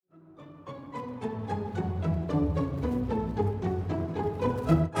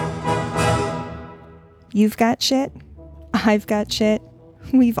You've got shit. I've got shit.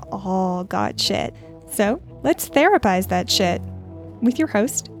 We've all got shit. So let's therapize that shit with your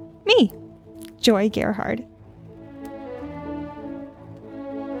host, me, Joy Gerhard.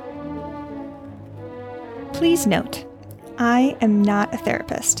 Please note, I am not a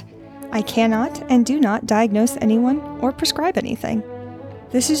therapist. I cannot and do not diagnose anyone or prescribe anything.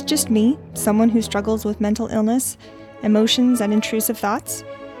 This is just me, someone who struggles with mental illness, emotions, and intrusive thoughts,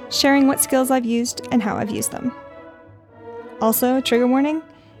 sharing what skills I've used and how I've used them. Also, trigger warning,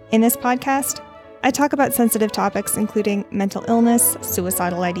 in this podcast, I talk about sensitive topics including mental illness,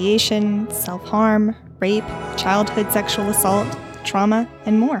 suicidal ideation, self-harm, rape, childhood sexual assault, trauma,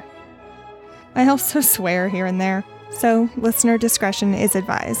 and more. I also swear here and there, so listener discretion is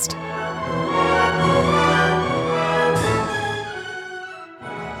advised.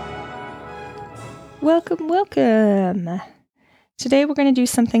 Welcome, welcome. Today we're going to do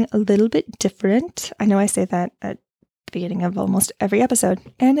something a little bit different. I know I say that at the beginning of almost every episode,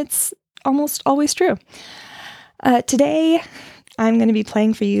 and it's almost always true. Today I'm going to be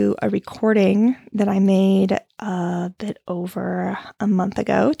playing for you a recording that I made a bit over a month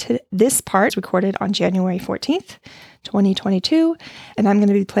ago. This part is recorded on January 14th, 2022, and I'm going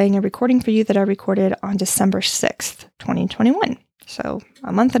to be playing a recording for you that I recorded on December 6th, 2021, so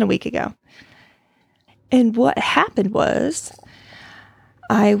a month and a week ago. And what happened was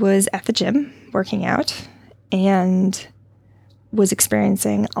I was at the gym working out and was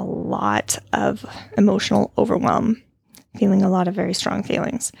experiencing a lot of emotional overwhelm, feeling a lot of very strong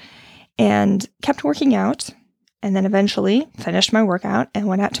feelings, and kept working out, and then eventually finished my workout and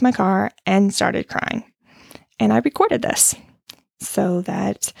went out to my car and started crying. And I recorded this so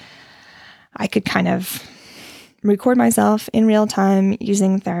that I could kind of record myself in real time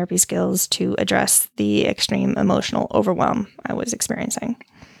using therapy skills to address the extreme emotional overwhelm I was experiencing.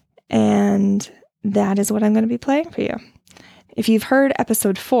 And that is what I'm going to be playing for you. If you've heard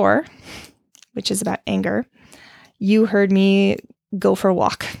episode 4, which is about anger, you heard me go for a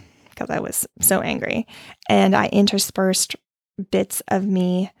walk because I was so angry. And I interspersed bits of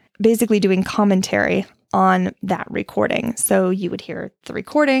me basically doing commentary on that recording. So you would hear the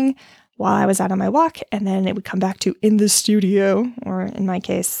recording while I was out on my walk, and then it would come back to in the studio, or in my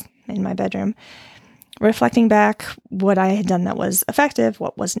case, in my bedroom, reflecting back what I had done that was effective,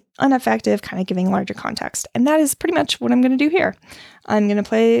 what was ineffective, kind of giving larger context. And that is pretty much what I'm going to do here. I'm going to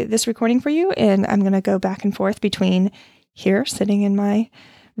play this recording for you, and I'm going to go back and forth between here, sitting in my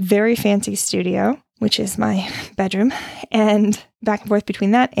very fancy studio, which is my bedroom, and back and forth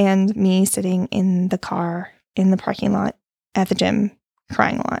between that and me sitting in the car in the parking lot at the gym,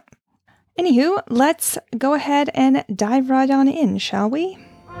 crying a lot. Anywho, let's go ahead and dive right on in, shall we?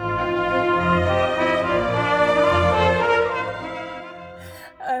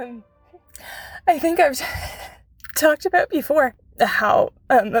 I think I've talked about before how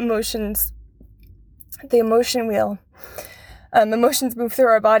emotions, the emotion wheel, emotions move through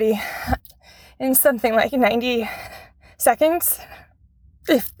our body in something like 90 seconds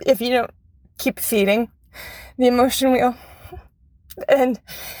if you don't keep feeding the emotion wheel. And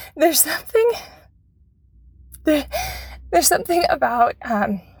there's something about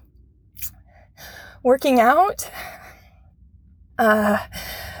working out that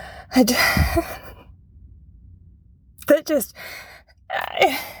just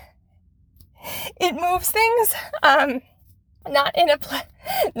it moves things, not in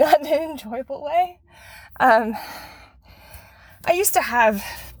an enjoyable way. I used to have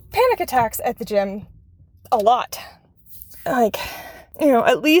panic attacks at the gym a lot.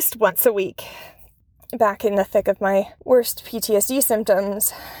 At least once a week, back in the thick of my worst PTSD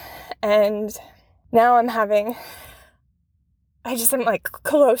symptoms. And now I'm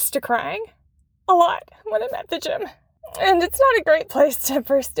close to crying a lot when I'm at the gym. And it's not a great place to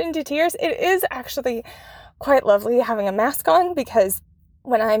burst into tears. It is actually quite lovely having a mask on, because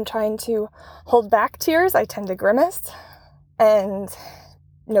when I'm trying to hold back tears, I tend to grimace. And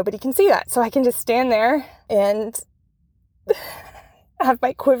nobody can see that. So I can just stand there and have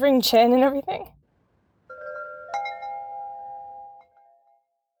my quivering chin and everything.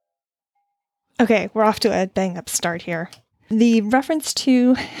 Okay, we're off to a bang-up start here. The reference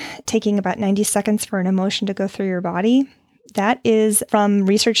to taking about 90 seconds for an emotion to go through your body, that is from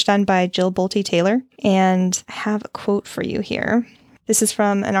research done by Jill Bolte-Taylor, and I have a quote for you here. This is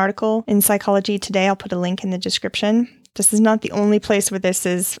from an article in Psychology Today. I'll put a link in the description. This is not the only place where this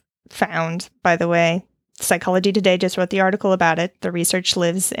is found, by the way. Psychology Today just wrote the article about it. The research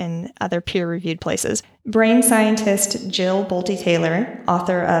lives in other peer-reviewed places. Brain scientist Jill Bolte-Taylor,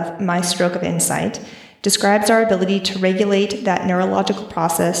 author of My Stroke of Insight, describes our ability to regulate that neurological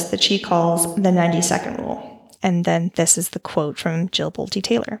process that she calls the 90-second rule. And then this is the quote from Jill Bolte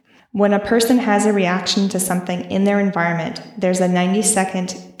Taylor. When a person has a reaction to something in their environment, there's a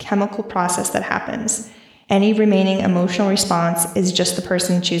 90-second chemical process that happens. Any remaining emotional response is just the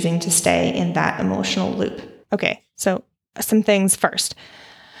person choosing to stay in that emotional loop. Okay, so some things first.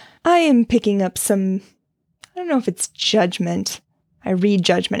 I am picking up some, I don't know if it's judgment. I read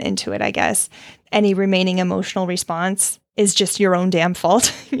judgment into it, I guess. Any remaining emotional response is just your own damn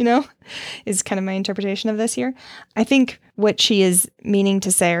fault, is kind of my interpretation of this here. I think what she is meaning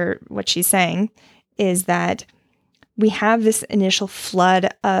to say, or what she's saying, is that we have this initial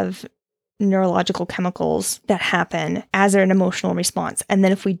flood of neurological chemicals that happen as an emotional response. And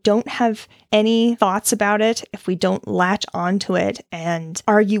then if we don't have any thoughts about it, if we don't latch onto it and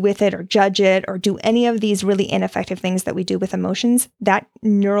argue with it or judge it or do any of these really ineffective things that we do with emotions, that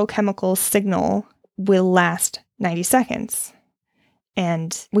neurochemical signal will last 90 seconds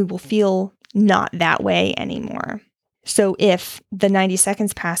and we will feel not that way anymore. So if the 90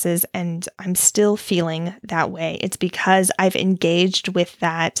 seconds passes and I'm still feeling that way, it's because I've engaged with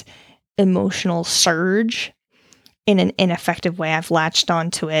that emotional surge in an ineffective way. I've latched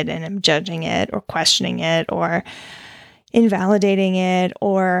onto it and I'm judging it or questioning it or invalidating it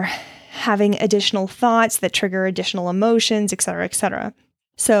or having additional thoughts that trigger additional emotions, et cetera, et cetera.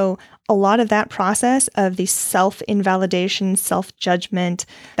 So a lot of that process of the self-invalidation, self-judgment,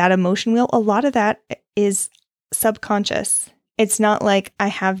 that emotion wheel, a lot of that is subconscious. It's not like I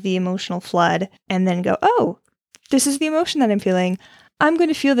have the emotional flood and then go, oh, this is the emotion that I'm feeling. I'm going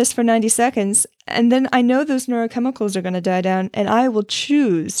to feel this for 90 seconds, and then I know those neurochemicals are going to die down, and I will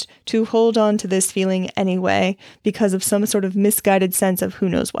choose to hold on to this feeling anyway because of some sort of misguided sense of who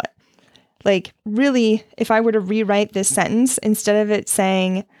knows what. Like, really, if I were to rewrite this sentence, instead of it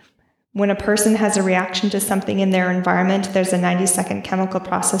saying, when a person has a reaction to something in their environment, there's a 90-second chemical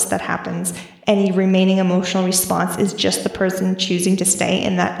process that happens. Any remaining emotional response is just the person choosing to stay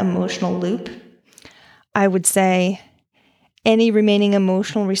in that emotional loop. I would say, any remaining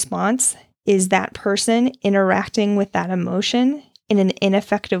emotional response is that person interacting with that emotion in an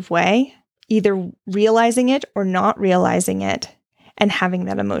ineffective way, either realizing it or not realizing it, and having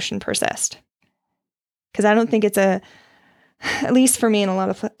that emotion persist. Because I don't think it's at least for me in a lot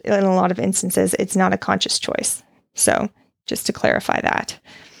of instances, it's not a conscious choice. So just to clarify that.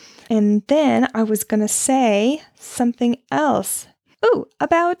 And then I was going to say something else.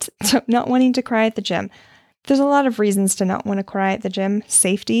 About not wanting to cry at the gym. There's a lot of reasons to not want to cry at the gym,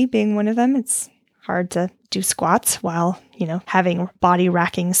 safety being one of them. It's hard to do squats while, having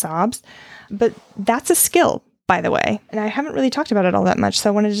body-racking sobs. But that's a skill, by the way. And I haven't really talked about it all that much, so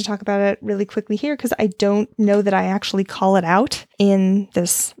I wanted to talk about it really quickly here because I don't know that I actually call it out in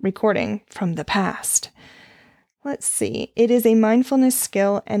this recording from the past. Let's see. It is a mindfulness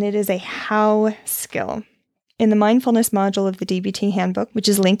skill, and it is a how skill. In the mindfulness module of the DBT handbook, which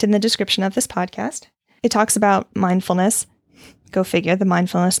is linked in the description of this podcast, it talks about mindfulness. Go figure, the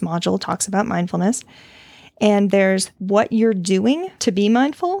mindfulness module talks about mindfulness. And there's what you're doing to be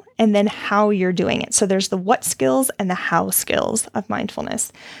mindful and then how you're doing it. So there's the what skills and the how skills of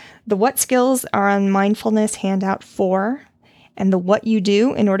mindfulness. The what skills are on mindfulness handout 4. And the what you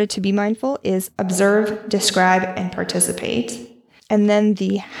do in order to be mindful is observe, describe, and participate. And then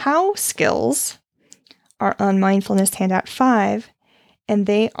the how skills are on mindfulness handout 5. And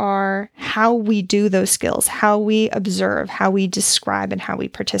they are how we do those skills, how we observe, how we describe, and how we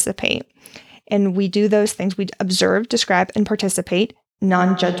participate. And we do those things. We observe, describe, and participate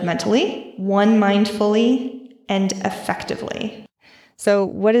non-judgmentally, mindfully, and effectively. So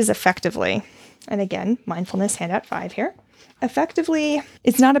what is effectively? And again, mindfulness handout 5 here. Effectively,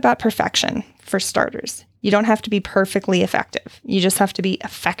 it's not about perfection, for starters. You don't have to be perfectly effective. You just have to be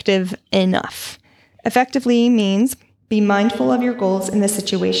effective enough. Effectively means be mindful of your goals in the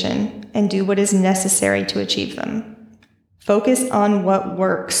situation and do what is necessary to achieve them. Focus on what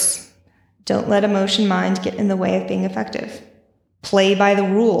works. Don't let emotion mind get in the way of being effective. Play by the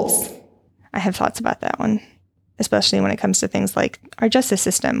rules. I have thoughts about that one, especially when it comes to things like our justice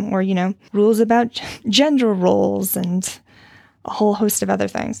system or, rules about gender roles and a whole host of other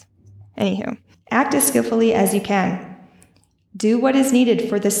things. Anywho, act as skillfully as you can. Do what is needed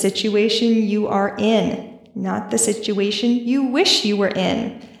for the situation you are in. Not the situation you wish you were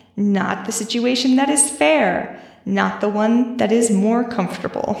in. Not the situation that is fair. Not the one that is more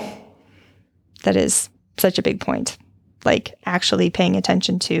comfortable. That is such a big point. like actually paying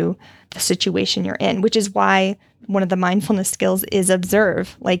attention to the situation you're in, which is why one of the mindfulness skills is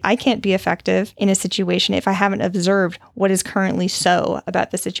observe. Like, I can't be effective in a situation if I haven't observed what is currently so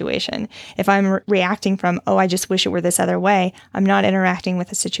about the situation. If I'm reacting from, oh, I just wish it were this other way, I'm not interacting with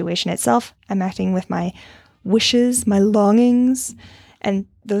the situation itself. I'm acting with my wishes, my longings, and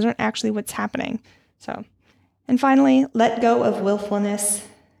those aren't actually what's happening. So, and finally, let go of willfulness,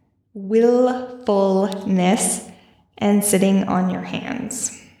 and sitting on your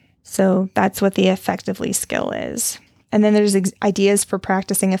hands. So that's what the effectively skill is. And then there's ideas for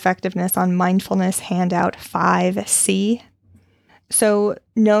practicing effectiveness on mindfulness handout 5C. So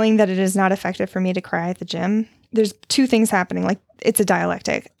knowing that it is not effective for me to cry at the gym, there's two things happening. Like, it's a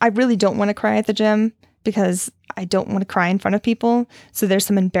dialectic. I really don't want to cry at the gym because I don't want to cry in front of people. So there's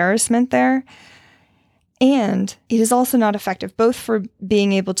some embarrassment there. And it is also not effective, both for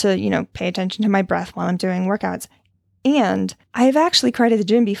being able to, pay attention to my breath while I'm doing workouts. And I have actually cried at the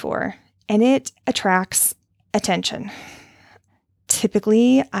gym before, and it attracts attention.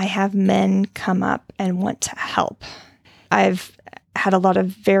 Typically, I have men come up and want to help. I've had a lot of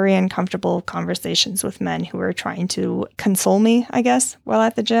very uncomfortable conversations with men who are trying to console me, I guess, while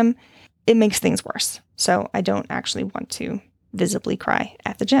at the gym. It makes things worse. So I don't actually want to visibly cry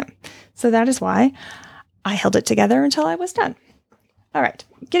at the gym. So that is why I held it together until I was done. All right,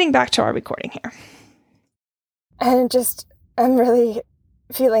 getting back to our recording here. And I'm really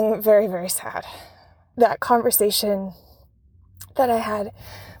feeling very, very sad. That conversation that I had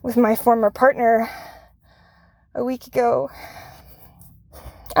with my former partner a week ago,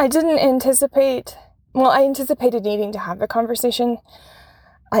 I anticipated needing to have the conversation.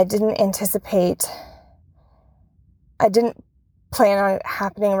 I didn't plan on it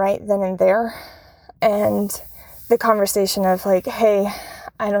happening right then and there. And the conversation of like, hey,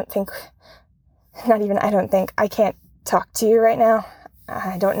 I can't talk to you right now.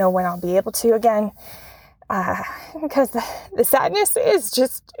 I don't know when I'll be able to again. Because the sadness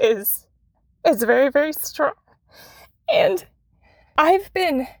is very, very strong. And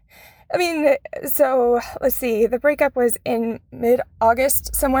so let's see, the breakup was in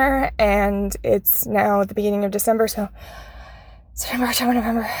mid-August somewhere, and it's now the beginning of December, so September, October,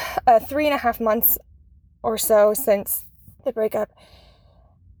 November, 3.5 months or so since the breakup,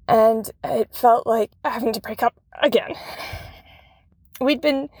 and it felt like having to break up again. We'd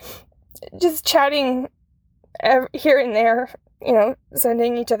been just chatting here and there,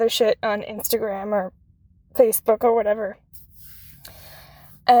 sending each other shit on Instagram or Facebook or whatever.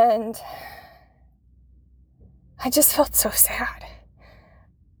 And I just felt so sad.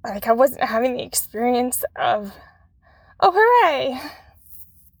 Like, I wasn't having the experience of, oh, hooray.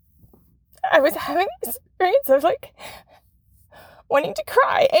 I was having the experience of, like, wanting to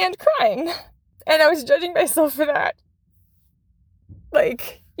cry and crying. And I was judging myself for that.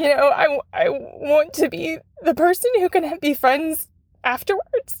 Like, I want to be the person who can be friends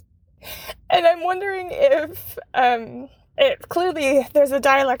afterwards. And I'm wondering if clearly there's a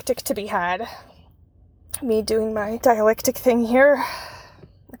dialectic to be had. Me doing my dialectic thing here,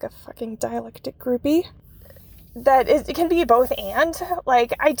 like a fucking dialectic groupie. It can be both and.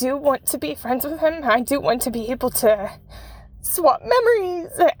 Like, I do want to be friends with him. I do want to be able to swap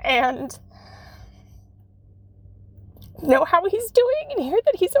memories and know how he's doing and hear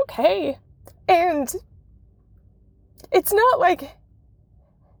that he's okay. And it's not like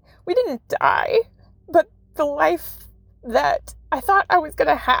we didn't die, but the life that I thought I was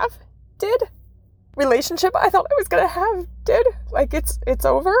gonna have did. Relationship I thought I was gonna have did. Like, it's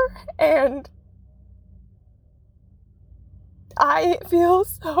over, and I feel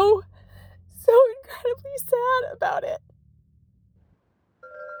so incredibly sad about it.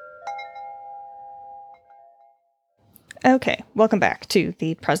 Okay, welcome back to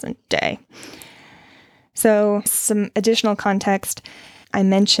the present day. So, some additional context. I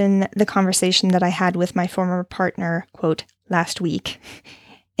mentioned the conversation that I had with my former partner, quote, last week.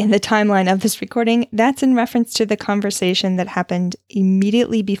 In the timeline of this recording, that's in reference to the conversation that happened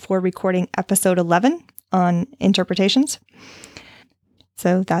immediately before recording episode 11 on interpretations.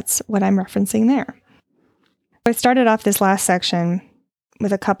 So that's what I'm referencing there. I started off this last section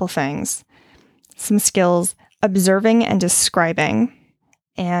with a couple things. Some skills, observing and describing.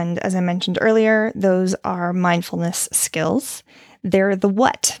 And as I mentioned earlier, those are mindfulness skills. They're the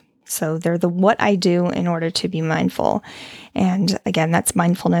what. So they're the what I do in order to be mindful. And again, that's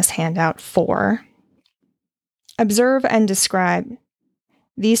mindfulness handout 4. Observe and describe.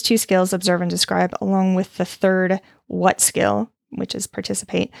 These two skills, observe and describe, along with the third what skill, which is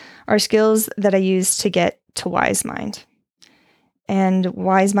participate, are skills that I use to get to wise mind. And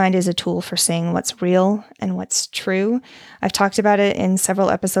wise mind is a tool for seeing what's real and what's true. I've talked about it in several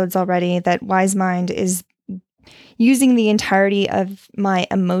episodes already that wise mind is using the entirety of my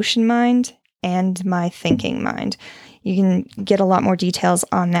emotion mind and my thinking mind. You can get a lot more details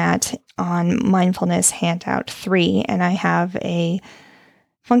on that on Mindfulness Handout 3. And I have a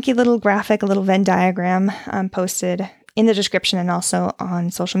funky little graphic, a little Venn diagram posted in the description and also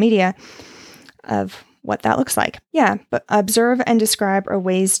on social media of what that looks like. Yeah, but observe and describe are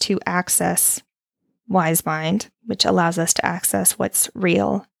ways to access wise mind, which allows us to access what's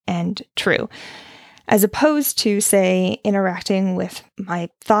real and true, as opposed to, say, interacting with my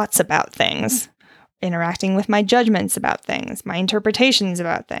thoughts about things, interacting with my judgments about things, my interpretations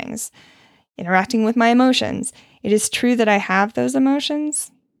about things, interacting with my emotions. It is true that I have those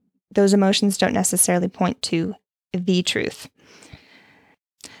emotions. Those emotions don't necessarily point to the truth.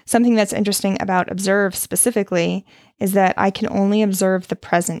 Something that's interesting about observe specifically is that I can only observe the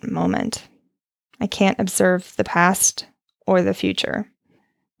present moment. I can't observe the past or the future.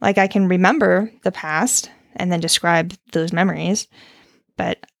 Like I can remember the past and then describe those memories,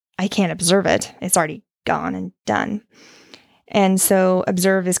 but I can't observe it. It's already gone and done. And so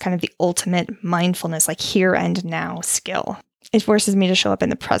observe is kind of the ultimate mindfulness, like here and now skill. It forces me to show up in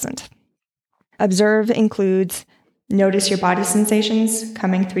the present. Observe includes notice your body sensations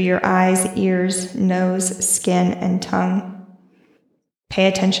coming through your eyes, ears, nose, skin, and tongue. Pay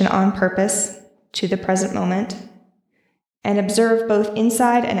attention on purpose to the present moment. And observe both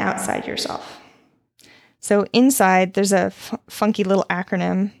inside and outside yourself. So inside, there's a funky little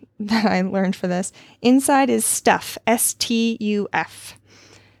acronym that I learned for this. Inside is stuff, S-T-U-F.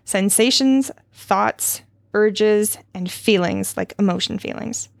 Sensations, thoughts, urges, and feelings, like emotion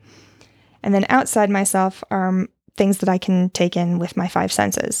feelings. And then outside myself are things that I can take in with my 5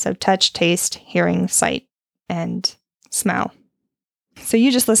 senses. So touch, taste, hearing, sight, and smell. So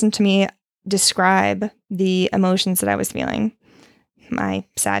you just listened to me describe the emotions that I was feeling, my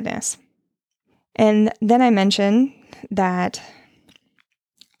sadness. And then I mentioned that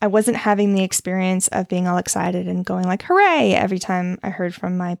I wasn't having the experience of being all excited and going like, hooray, every time I heard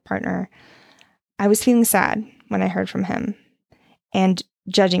from my partner. I was feeling sad when I heard from him and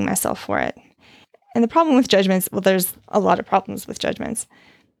judging myself for it. And the problem with judgments, well, there's a lot of problems with judgments.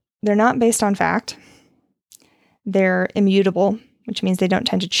 They're not based on fact. They're immutable, which means they don't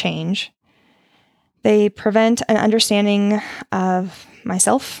tend to change. They prevent an understanding of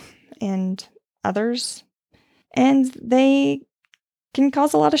myself and others, and they can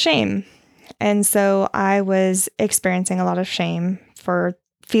cause a lot of shame. And so I was experiencing a lot of shame for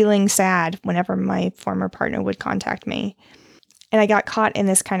feeling sad whenever my former partner would contact me. And I got caught in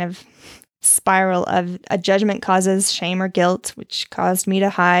this kind of spiral of a judgment causes shame or guilt, which caused me to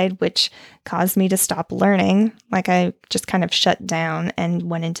hide, which caused me to stop learning. Like I just kind of shut down and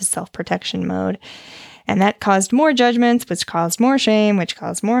went into self-protection mode. And that caused more judgments, which caused more shame, which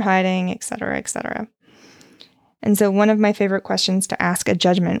caused more hiding, etc., etc. And so one of my favorite questions to ask a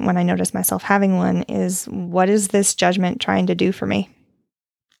judgment when I notice myself having one is, what is this judgment trying to do for me?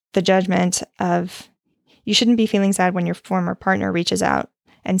 The judgment of, you shouldn't be feeling sad when your former partner reaches out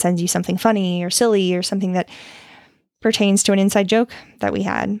and sends you something funny or silly or something that pertains to an inside joke that we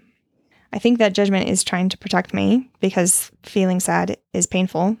had. I think that judgment is trying to protect me because feeling sad is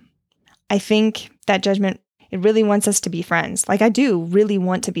painful. I think that judgment, it really wants us to be friends. Like I do really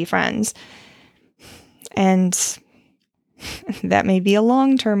want to be friends. And that may be a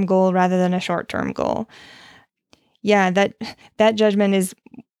long-term goal rather than a short-term goal. Yeah, that judgment is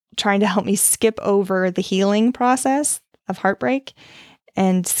trying to help me skip over the healing process of heartbreak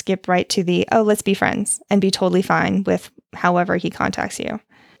and skip right to the, oh, let's be friends and be totally fine with however he contacts you.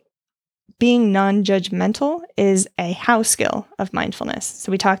 Being non-judgmental is a how skill of mindfulness. So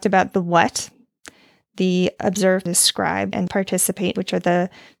we talked about the what, the observe, describe, and participate, which are the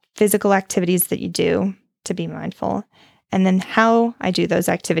physical activities that you do to be mindful. And then how I do those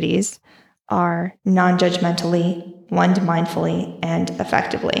activities are non-judgmentally, one mindfully, and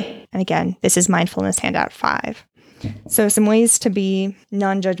effectively. And again, this is Mindfulness Handout 5. So some ways to be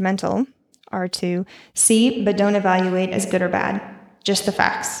non-judgmental are to see but don't evaluate as good or bad, just the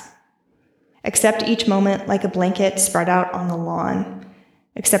facts. Accept each moment like a blanket spread out on the lawn,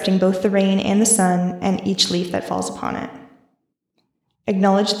 accepting both the rain and the sun and each leaf that falls upon it.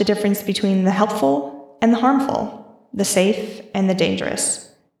 Acknowledge the difference between the helpful and the harmful, the safe and the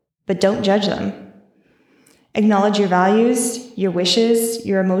dangerous, but don't judge them. Acknowledge your values, your wishes,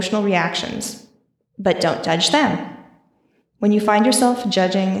 your emotional reactions, but don't judge them. When you find yourself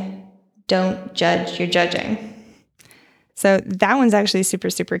judging, don't judge your judging. So that one's actually super,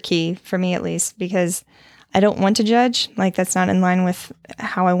 super key for me, at least, because I don't want to judge. Like, that's not in line with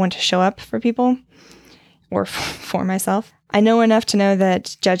how I want to show up for people or for myself. I know enough to know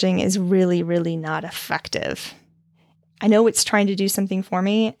that judging is really, really not effective. I know it's trying to do something for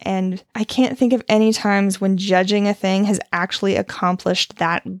me, and I can't think of any times when judging a thing has actually accomplished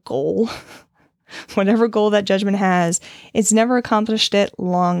that goal. Whatever goal that judgment has, it's never accomplished it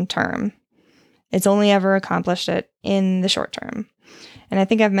long term. It's only ever accomplished it in the short term. And I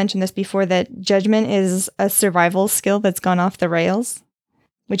think I've mentioned this before, that judgment is a survival skill that's gone off the rails,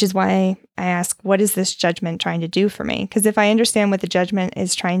 which is why I ask, what is this judgment trying to do for me? Because if I understand what the judgment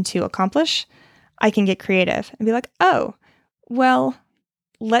is trying to accomplish, I can get creative and be like, oh, well,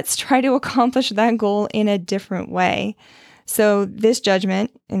 let's try to accomplish that goal in a different way. So this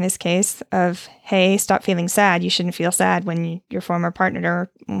judgment, in this case, of, hey, stop feeling sad. You shouldn't feel sad when your former partner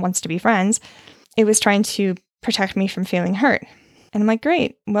wants to be friends. It was trying to protect me from feeling hurt. And I'm like,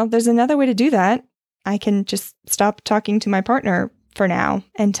 great. Well, there's another way to do that. I can just stop talking to my partner for now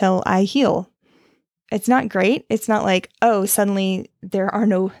until I heal. It's not great. It's not like, oh, suddenly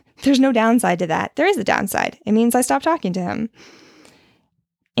there's no downside to that. There is a downside. It means I stop talking to him.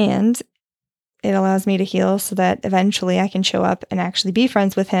 And it allows me to heal so that eventually I can show up and actually be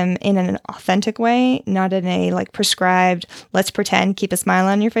friends with him in an authentic way, not in a like prescribed, let's pretend, keep a smile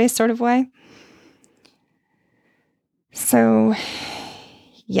on your face sort of way. So,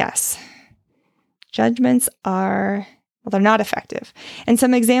 yes, judgments they're not effective. And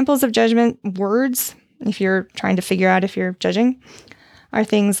some examples of judgment words, if you're trying to figure out if you're judging, are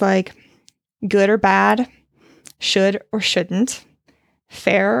things like good or bad, should or shouldn't,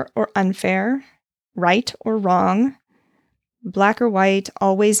 fair or unfair, right or wrong, black or white,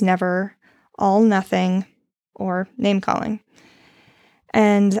 always, never, all, nothing, or name calling.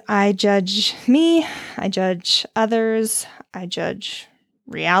 And I judge me, I judge others, I judge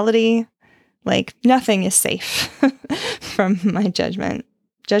reality. Like, nothing is safe from my judgment.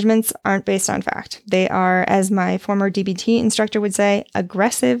 Judgments aren't based on fact. They are, as my former DBT instructor would say,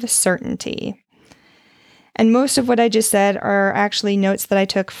 aggressive certainty. And most of what I just said are actually notes that I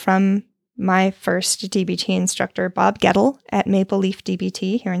took from my first DBT instructor, Bob Gettle, at Maple Leaf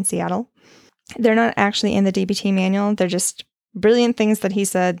DBT here in Seattle. They're not actually in the DBT manual. They're just brilliant things that he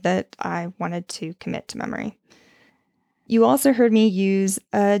said that I wanted to commit to memory. You also heard me use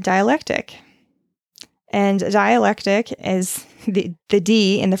a dialectic. And a dialectic is the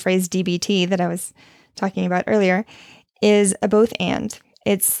D in the phrase DBT that I was talking about earlier, is a both and.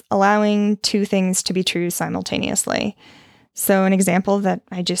 It's allowing two things to be true simultaneously. So an example that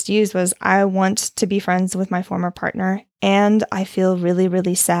I just used was, I want to be friends with my former partner, and I feel really,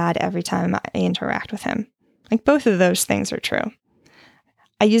 really sad every time I interact with him. Like, both of those things are true.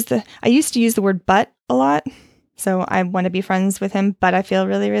 I used to use the word but a lot. So I want to be friends with him, but I feel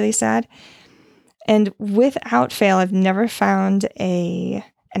really, really sad. And without fail, I've never found an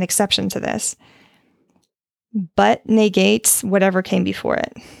exception to this. But negates whatever came before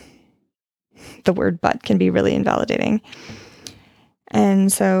it. The word but can be really invalidating.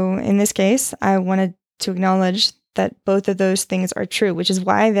 And so in this case, I wanted to acknowledge that both of those things are true, which is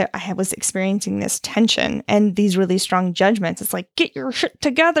why I was experiencing this tension and these really strong judgments. It's like, get your shit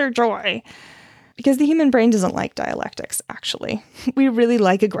together, Joy. Because the human brain doesn't like dialectics, actually. We really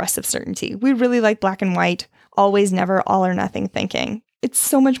like aggressive certainty. We really like black and white, always, never, all or nothing thinking. It's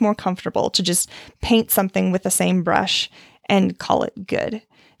so much more comfortable to just paint something with the same brush and call it good.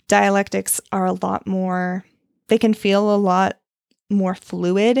 Dialectics are they can feel a lot more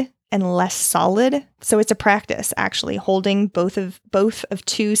fluid and less solid. So it's a practice, actually. Holding both of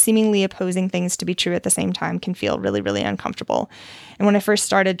two seemingly opposing things to be true at the same time can feel really, really uncomfortable. And when I first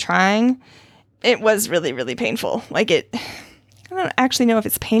started trying, it was really, really painful. I don't actually know if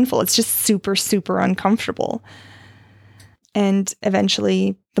it's painful. It's just super, super uncomfortable. And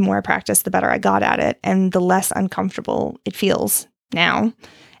eventually, the more I practiced, the better I got at it, and the less uncomfortable it feels now.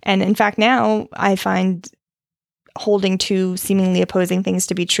 And in fact, now I find holding two seemingly opposing things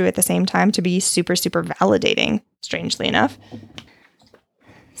to be true at the same time to be super, super validating, strangely enough.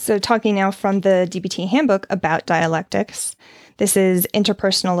 So talking now from the DBT handbook about dialectics, this is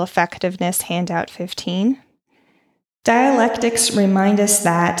Interpersonal Effectiveness Handout 15. Dialectics remind us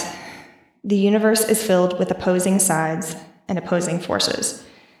that the universe is filled with opposing sides and opposing forces.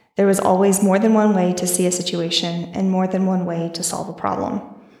 There is always more than one way to see a situation and more than one way to solve a problem.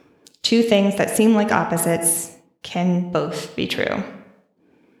 Two things that seem like opposites can both be true.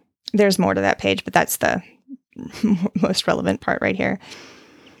 There's more to that page, but that's the most relevant part right here.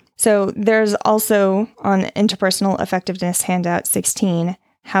 So there's also on Interpersonal Effectiveness Handout 16,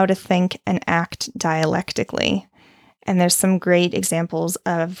 how to think and act dialectically. And there's some great examples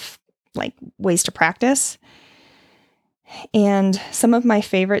of like ways to practice. And some of my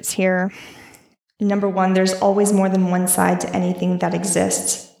favorites here. Number one, there's always more than one side to anything that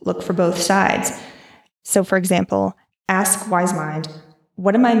exists. Look for both sides. So for example, ask wise mind,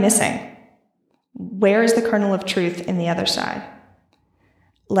 what am I missing? Where is the kernel of truth in the other side?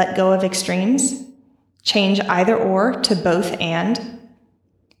 Let go of extremes. Change either or to both and.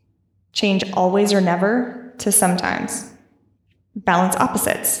 Change always or never to sometimes. Balance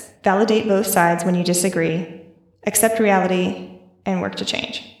opposites. Validate both sides when you disagree. Accept reality and work to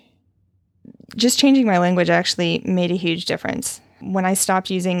change. Just changing my language actually made a huge difference. When I stopped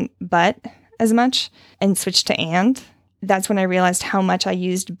using but as much and switched to and, that's when I realized how much I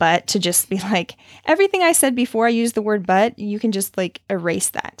used but to just be like, everything I said before I used the word but, you can just like erase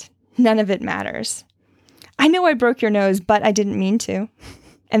that. None of it matters. I know I broke your nose, but I didn't mean to.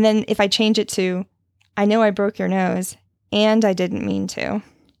 And then if I change it to, I know I broke your nose and I didn't mean to.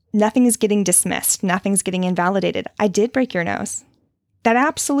 Nothing is getting dismissed. Nothing's getting invalidated. I did break your nose. That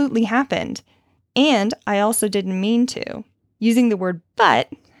absolutely happened. And I also didn't mean to. Using the word but,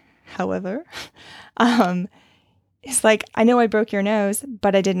 however, it's like, I know I broke your nose,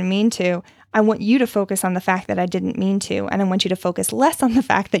 but I didn't mean to. I want you to focus on the fact that I didn't mean to, and I want you to focus less on the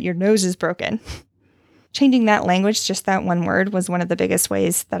fact that your nose is broken. Changing that language, just that one word, was one of the biggest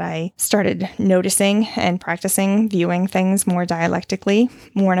ways that I started noticing and practicing viewing things more dialectically,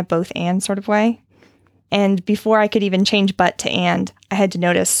 more in a both and sort of way. And before I could even change but to and, I had to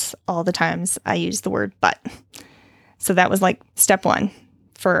notice all the times I used the word but. So that was like step one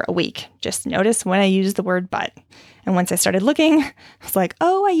for a week. Just notice when I use the word but. And once I started looking, I was like,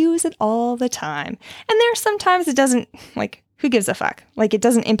 oh, I use it all the time. And there are sometimes it doesn't, like, who gives a fuck? Like, it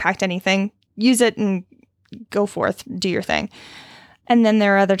doesn't impact anything. Use it and go forth, do your thing. And then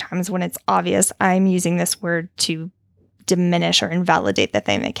there are other times when it's obvious I'm using this word to diminish or invalidate the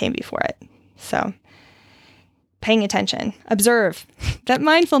thing that came before it. So paying attention, observe. That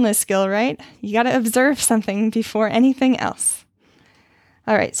mindfulness skill, right? You got to observe something before anything else.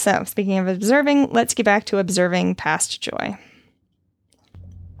 All right, so speaking of observing, let's get back to observing past joy.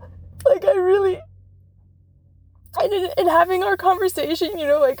 Like, in having our conversation,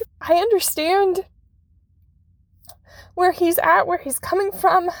 like, I understand where he's at, where he's coming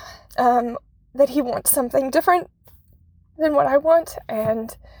from, that he wants something different than what I want,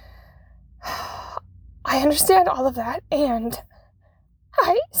 and I understand all of that, and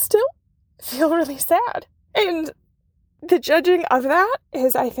I still feel really sad. And the judging of that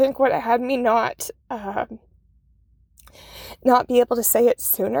is, I think, what had me not be able to say it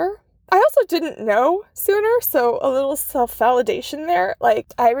sooner. I also didn't know sooner, so a little self-validation there.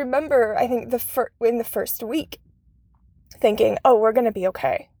 Like, I remember, I think in the first week, thinking, oh, we're going to be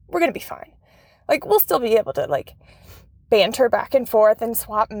okay. We're going to be fine. Like, we'll still be able to, like, banter back and forth and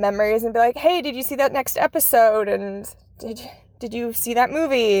swap memories and be like, hey, did you see that next episode? And did you see that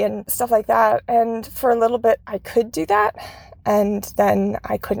movie? And stuff like that. And for a little bit, I could do that. And then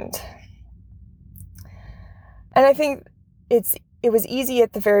I couldn't. And I think it was easy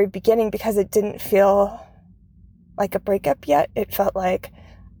at the very beginning because it didn't feel like a breakup yet. It felt like,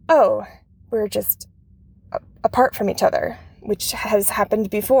 oh, we're just apart from each other, which has happened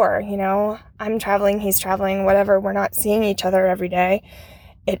before. I'm traveling, he's traveling, whatever. We're not seeing each other every day.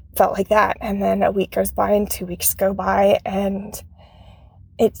 It felt like that. And then a week goes by and 2 weeks go by, and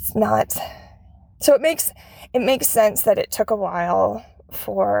it's not. So it makes sense that it took a while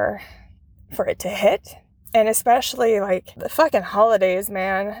for it to hit. And especially, like, the fucking holidays,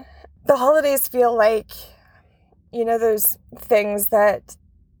 man. The holidays feel like, those things that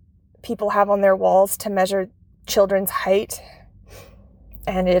people have on their walls to measure children's height.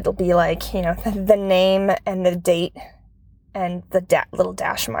 And it'll be like, the name and the date and the little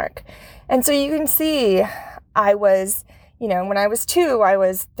dash mark. And so you can see I was, when I was 2, I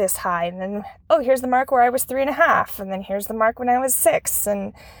was this high. And then, oh, here's the mark where I was 3.5. And then here's the mark when I was 6.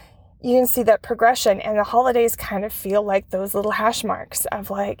 And you can see that progression. And the holidays kind of feel like those little hash marks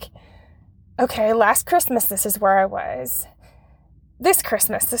of like, okay, last Christmas, this is where I was. This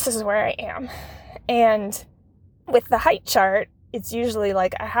Christmas, this is where I am. And with the height chart, it's usually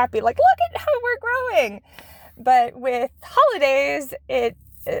like a happy, like, look at how we're growing. But with holidays, it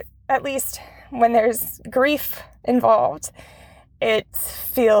at least when there's grief involved, it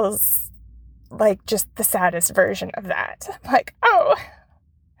feels like just the saddest version of that. Like, oh,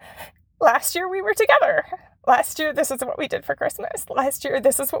 last year we were together. Last year, this is what we did for Christmas. Last year,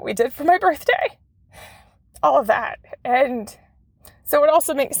 this is what we did for my birthday. All of that. And so it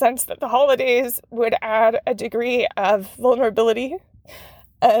also makes sense that the holidays would add a degree of vulnerability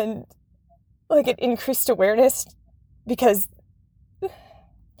and like an increased awareness, because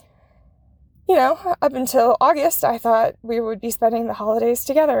up until August, I thought we would be spending the holidays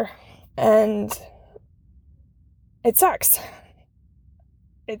together. And it sucks.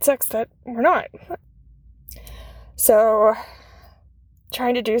 It sucks that we're not. So,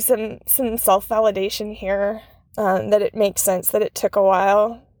 trying to do some self-validation here, that it makes sense that it took a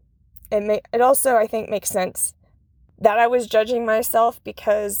while. It also, I think, makes sense that I was judging myself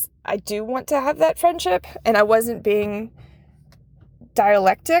because I do want to have that friendship, and I wasn't being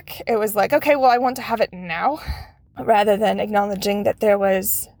dialectic. It was like, okay, well, I want to have it now, rather than acknowledging that there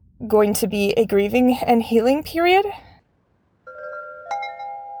was going to be a grieving and healing period.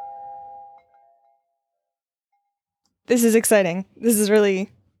 This is exciting.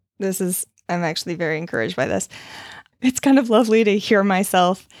 I'm actually very encouraged by this. It's kind of lovely to hear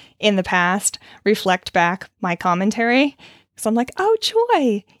myself in the past reflect back my commentary. So I'm like, oh,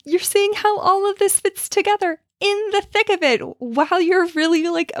 Joy, you're seeing how all of this fits together in the thick of it while you're really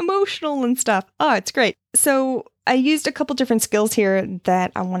like emotional and stuff. Oh, it's great. So I used a couple different skills here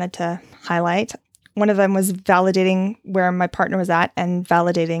that I wanted to highlight. One of them was validating where my partner was at and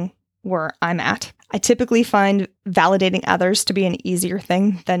validating where I'm at. I typically find validating others to be an easier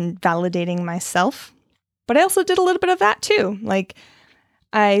thing than validating myself. But I also did a little bit of that too. Like,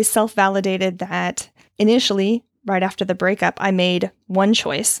 I self-validated that initially, right after the breakup, I made one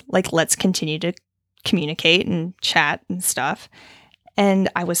choice, like, let's continue to communicate and chat and stuff. And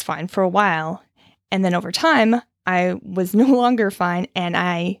I was fine for a while. And then over time, I was no longer fine, and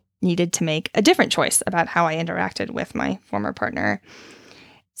I needed to make a different choice about how I interacted with my former partner.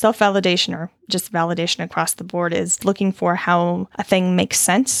 Self-validation, or just validation across the board, is looking for how a thing makes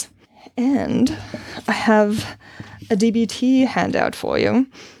sense. And I have a DBT handout for you.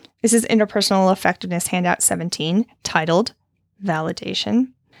 This is Interpersonal Effectiveness Handout 17, titled Validation.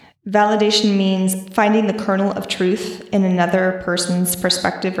 Validation means finding the kernel of truth in another person's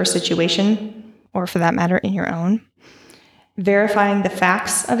perspective or situation, or for that matter, in your own. Verifying the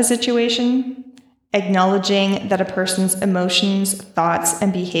facts of a situation. Acknowledging that a person's emotions, thoughts,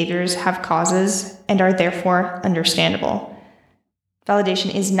 and behaviors have causes and are therefore understandable.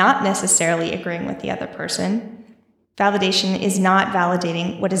 Validation is not necessarily agreeing with the other person. Validation is not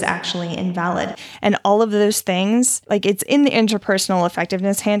validating what is actually invalid. And all of those things, like, it's in the interpersonal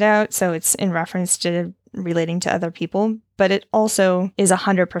effectiveness handout, so it's in reference to relating to other people, but it also is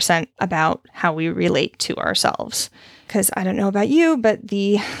 100% about how we relate to ourselves. Because I don't know about you, but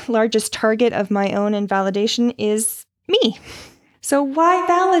the largest target of my own invalidation is me. So why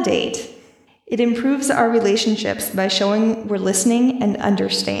validate? It improves our relationships by showing we're listening and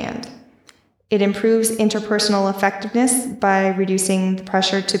understand. It improves interpersonal effectiveness by reducing the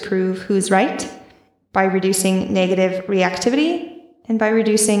pressure to prove who's right, by reducing negative reactivity, and by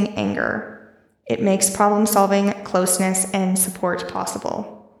reducing anger. It makes problem-solving, closeness, and support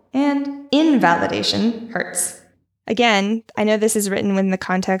possible. And invalidation hurts. Again, I know this is written within the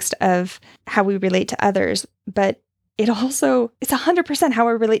context of how we relate to others, but it's 100% how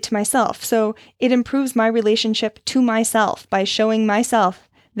I relate to myself. So it improves my relationship to myself by showing myself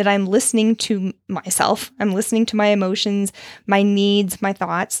that I'm listening to myself. I'm listening to my emotions, my needs, my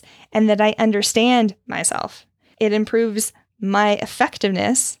thoughts, and that I understand myself. It improves my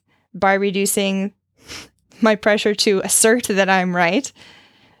effectiveness by reducing my pressure to assert that I'm right.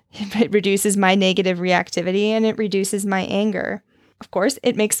 It reduces my negative reactivity, and it reduces my anger. Of course,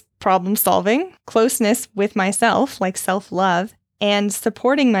 it makes problem solving, closeness with myself, like self-love, and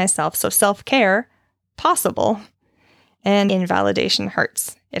supporting myself, so self-care, possible. And invalidation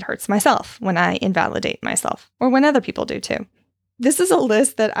hurts. It hurts myself when I invalidate myself, or when other people do too. This is a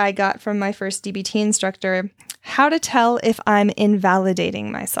list that I got from my first DBT instructor, how to tell if I'm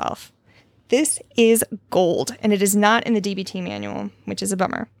invalidating myself. This is gold, and it is not in the DBT manual, which is a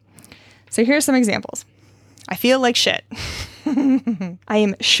bummer. So here's some examples. I feel like shit. I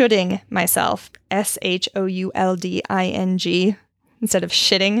am shoulding myself, shoulding. Instead of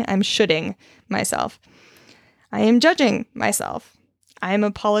shitting, I'm shoulding myself. I am judging myself. I am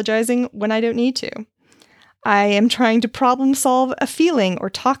apologizing when I don't need to. I am trying to problem solve a feeling or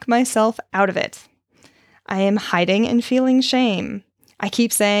talk myself out of it. I am hiding and feeling shame. I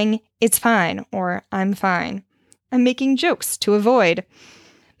keep saying, it's fine, or I'm fine. I'm making jokes to avoid.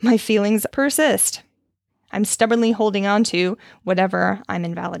 My feelings persist. I'm stubbornly holding on to whatever I'm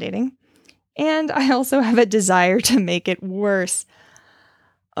invalidating. And I also have a desire to make it worse.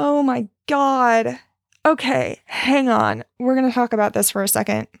 Oh my God. Okay, hang on. We're going to talk about this for a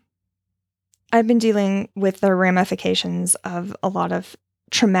second. I've been dealing with the ramifications of a lot of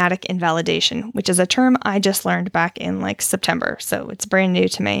traumatic invalidation, which is a term I just learned back in September, so it's brand new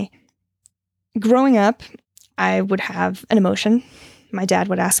to me. Growing up, I would have an emotion. my dad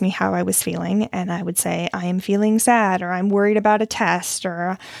would ask me how I was feeling, and I would say, I am feeling sad, or I'm worried about a test,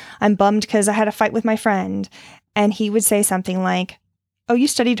 or I'm bummed because I had a fight with my friend. And he would say something like, oh, you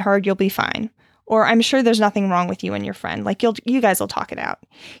studied hard, you'll be fine. Or I'm sure there's nothing wrong with you and your friend. Like, you guys will talk it out.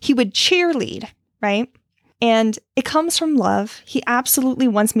 He would cheerlead, right? And it comes from love. He absolutely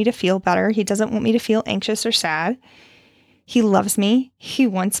wants me to feel better. He doesn't want me to feel anxious or sad. He loves me. He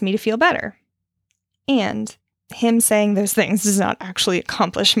wants me to feel better. And him saying those things does not actually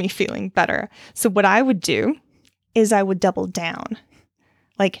accomplish me feeling better. So what I would do is I would double down.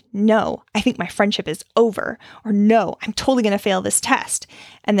 Like, no, I think my friendship is over. Or no, I'm totally going to fail this test.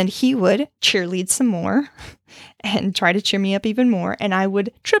 And then he would cheerlead some more and try to cheer me up even more. And I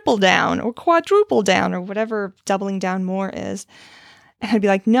would triple down or quadruple down or whatever doubling down more is. And I'd be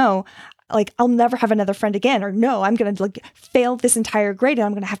like, no, like, I'll never have another friend again. Or no, I'm going to like fail this entire grade and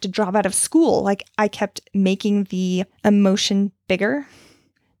I'm going to have to drop out of school. Like, I kept making the emotion bigger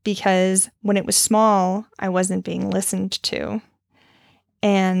because when it was small, I wasn't being listened to.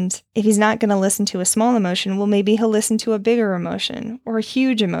 And if he's not going to listen to a small emotion, well, maybe he'll listen to a bigger emotion or a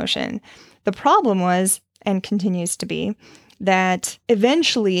huge emotion. The problem was, and continues to be, that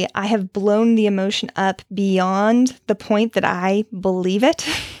eventually I have blown the emotion up beyond the point that I believe it.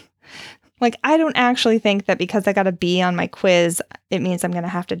 Like, I don't actually think that because I got a B on my quiz, it means I'm going to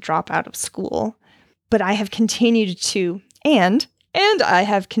have to drop out of school. But I have continued to, and I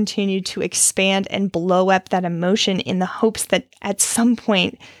have continued to expand and blow up that emotion in the hopes that at some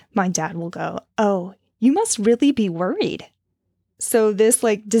point my dad will go, oh, you must really be worried. So this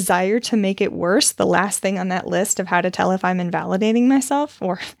like desire to make it worse, the last thing on that list of how to tell if I'm invalidating myself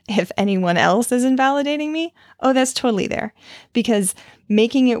or if anyone else is invalidating me, oh, that's totally there. Because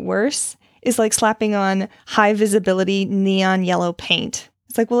making it worse is like slapping on high visibility neon yellow paint.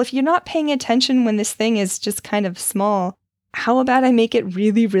 It's like, well, if you're not paying attention when this thing is just kind of small, how about I make it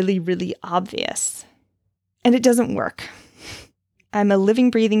really, really, really obvious? And it doesn't work. I'm a living,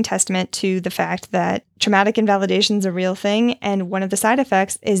 breathing testament to the fact that traumatic invalidation is a real thing. And one of the side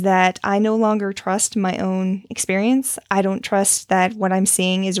effects is that I no longer trust my own experience. I don't trust that what I'm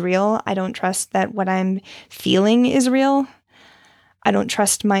seeing is real. I don't trust that what I'm feeling is real. I don't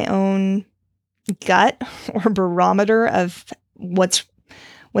trust my own gut or barometer of what's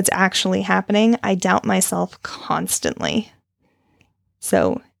actually happening. I doubt myself constantly.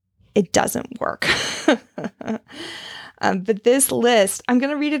 So it doesn't work. But this list, I'm going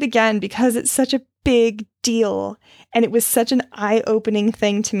to read it again because it's such a big deal. And it was such an eye-opening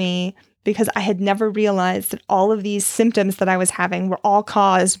thing to me because I had never realized that all of these symptoms that I was having were all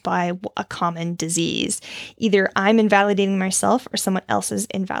caused by a common disease. Either I'm invalidating myself or someone else is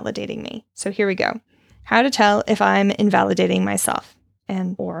invalidating me. So here we go. How to tell if I'm invalidating myself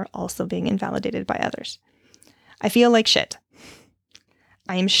and or also being invalidated by others. I feel like shit.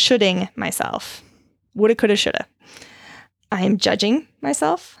 I am shoulding myself. Woulda, coulda, shoulda. I am judging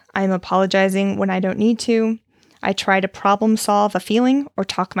myself. I am apologizing when I don't need to. I try to problem solve a feeling or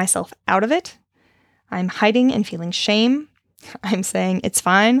talk myself out of it. I'm hiding and feeling shame. I'm saying it's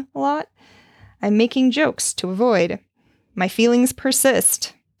fine a lot. I'm making jokes to avoid. My feelings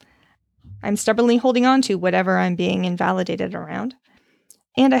persist. I'm stubbornly holding on to whatever I'm being invalidated around.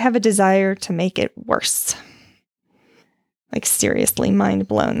 And I have a desire to make it worse. Like, seriously, mind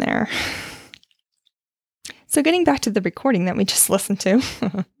blown there. So getting back to the recording that we just listened to,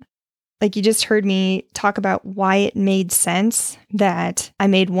 like, you just heard me talk about why it made sense that I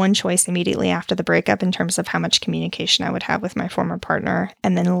made one choice immediately after the breakup in terms of how much communication I would have with my former partner.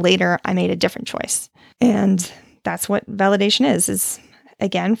 And then later I made a different choice. And that's what validation is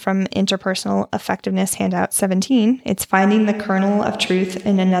again, from Interpersonal Effectiveness Handout 17, it's finding the kernel of truth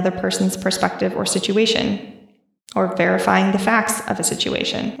in another person's perspective or situation, or verifying the facts of a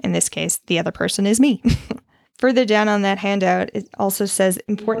situation. In this case, the other person is me. Further down on that handout, it also says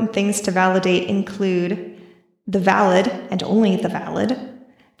important things to validate include the valid and only the valid,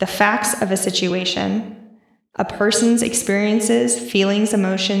 the facts of a situation, a person's experiences, feelings,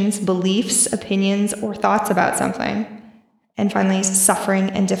 emotions, beliefs, opinions, or thoughts about something, and finally, suffering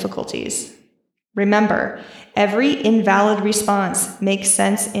and difficulties. Remember, every invalid response makes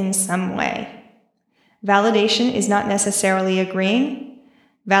sense in some way. Validation is not necessarily agreeing.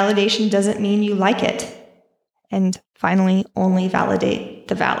 Validation doesn't mean you like it. And finally, only validate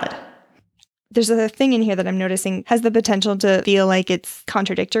the valid. There's a thing in here that I'm noticing has the potential to feel like it's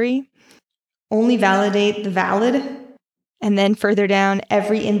contradictory. Only validate the valid. And then further down,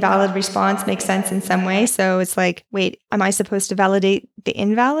 every invalid response makes sense in some way. So it's like, wait, am I supposed to validate the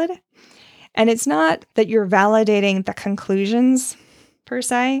invalid? And it's not that you're validating the conclusions per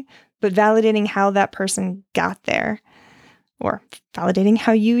se, but validating how that person got there. or validating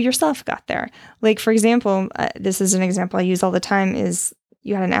how you yourself got there. Like, for example, this is an example I use all the time, is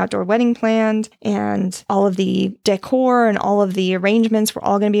you had an outdoor wedding planned and all of the decor and all of the arrangements were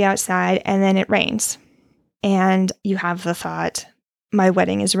all going to be outside, and then it rains. And you have the thought, my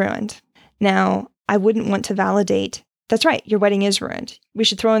wedding is ruined. Now, I wouldn't want to validate, that's right, your wedding is ruined. We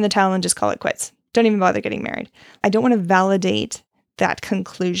should throw in the towel and just call it quits. Don't even bother getting married. I don't want to validate that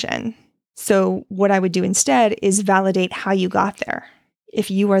conclusion. So what I would do instead is validate how you got there.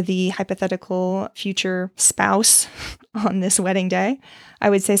 If you are the hypothetical future spouse on this wedding day, I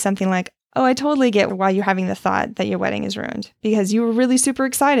would say something like, oh, I totally get why you're having the thought that your wedding is ruined, because you were really super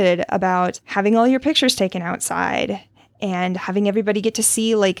excited about having all your pictures taken outside and having everybody get to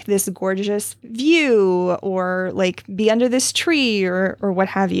see like this gorgeous view or like be under this tree or what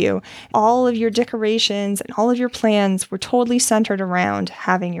have you. All of your decorations and all of your plans were totally centered around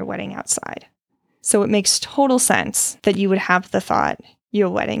having your wedding outside. So it makes total sense that you would have the thought your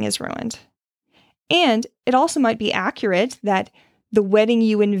wedding is ruined. And it also might be accurate that the wedding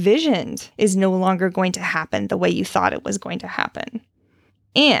you envisioned is no longer going to happen the way you thought it was going to happen.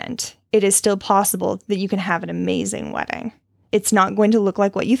 And it is still possible that you can have an amazing wedding. It's not going to look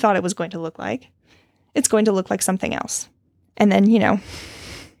like what you thought it was going to look like. It's going to look like something else. And then,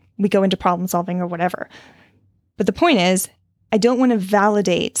 we go into problem solving or whatever. But the point is, I don't want to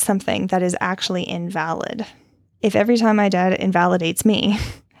validate something that is actually invalid. If every time my dad invalidates me,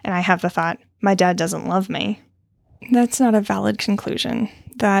 and I have the thought, my dad doesn't love me, that's not a valid conclusion.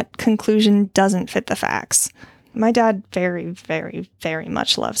 That conclusion doesn't fit the facts. My dad very, very, very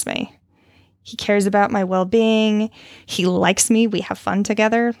much loves me. He cares about my well-being. He likes me. We have fun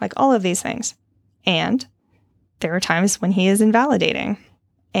together, like all of these things. And there are times when he is invalidating.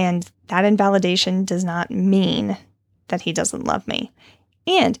 And that invalidation does not mean that he doesn't love me.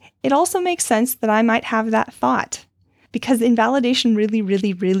 And it also makes sense that I might have that thought, because invalidation really,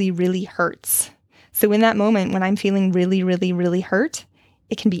 really, really, really hurts. So in that moment when I'm feeling really, really, really hurt,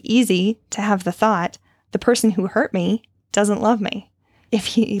 it can be easy to have the thought, the person who hurt me doesn't love me. If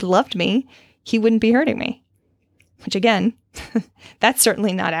he loved me, he wouldn't be hurting me. Which again, that's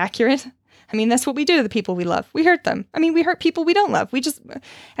certainly not accurate. I mean, that's what we do to the people we love. We hurt them. I mean, we hurt people we don't love. We just,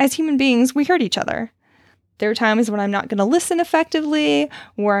 as human beings, we hurt each other. There are times when I'm not going to listen effectively,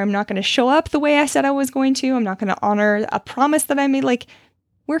 or I'm not going to show up the way I said I was going to. I'm not going to honor a promise that I made. Like,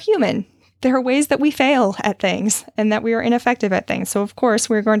 we're human. There are ways that we fail at things and that we are ineffective at things. So of course,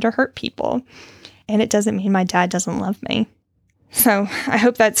 we're going to hurt people. And it doesn't mean my dad doesn't love me. So I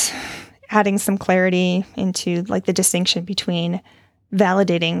hope that's adding some clarity into like the distinction between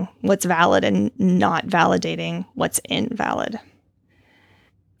validating what's valid and not validating what's invalid.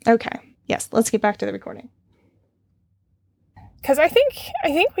 Okay. Yes, let's get back to the recording. Because I think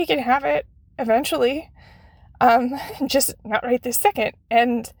we can have it eventually, just not right this second.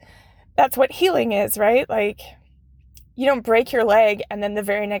 And that's what healing is, right? Like, you don't break your leg and then the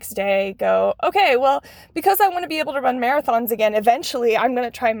very next day go, okay, well, because I want to be able to run marathons again, eventually I'm going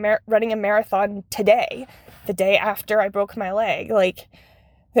to try running a marathon today, the day after I broke my leg. Like,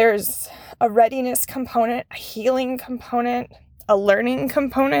 there's a readiness component, a healing component, a learning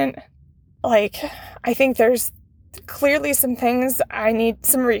component. Like, I think there's clearly some things I need,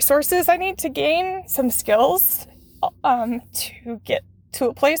 some resources I need to gain, some skills to get to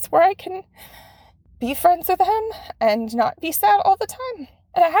a place where I can be friends with him and not be sad all the time.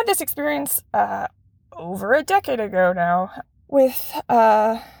 And I had this experience over a decade ago now with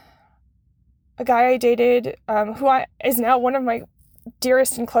a guy I dated who is now one of my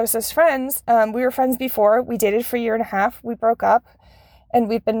dearest and closest friends. We were friends before. We dated for a year and a half. We broke up and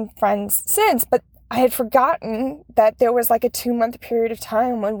we've been friends since. But I had forgotten that there was like a 2-month period of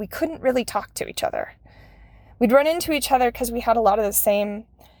time when we couldn't really talk to each other. We'd run into each other because we had all of the same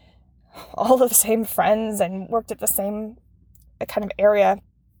friends and worked at the same kind of area.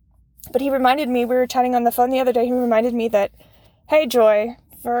 But he reminded me, we were chatting on the phone the other day, he reminded me that, hey, Joy,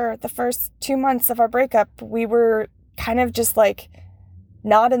 for the first 2 months of our breakup, we were kind of just like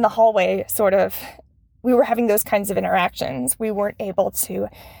not in the hallway, sort of. We were having those kinds of interactions. We weren't able to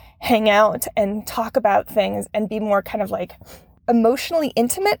hang out and talk about things and be more kind of like emotionally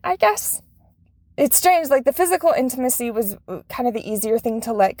intimate, I guess. It's strange, like the physical intimacy was kind of the easier thing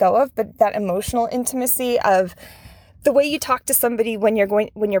to let go of, but that emotional intimacy of the way you talk to somebody when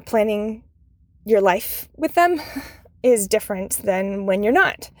you're planning your life with them is different than when you're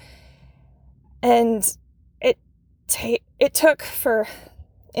not. And it took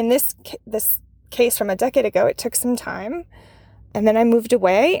in this case from a decade ago, it took some time. And then I moved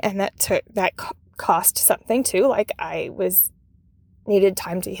away, and that cost something too. Like needed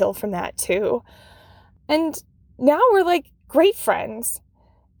time to heal from that too. And now we're like great friends.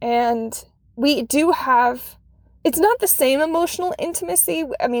 And we do have, it's not the same emotional intimacy.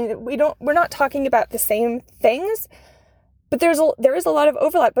 I mean, we're not talking about the same things, but there is a lot of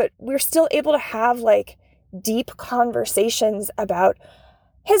overlap, but we're still able to have like deep conversations about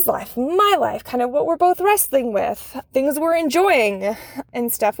his life, my life, kind of what we're both wrestling with, things we're enjoying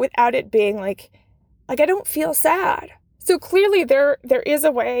and stuff, without it being like I don't feel sad. So clearly there is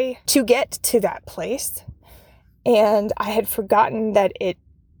a way to get to that place. And I had forgotten that it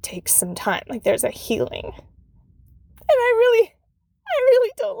takes some time. Like there's a healing. And I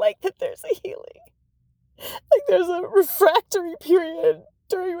really don't like that there's a healing. Like there's a refractory period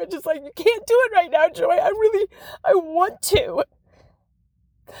during which it's like, you can't do it right now, Joy. I want to.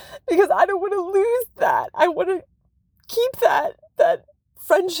 Because I don't want to lose that. I want to keep that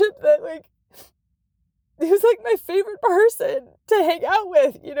friendship that like, he was like my favorite person to hang out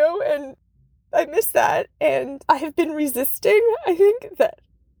with, and I miss that. And I have been resisting, I think, that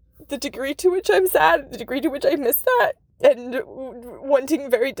the degree to which I'm sad, the degree to which I miss that, and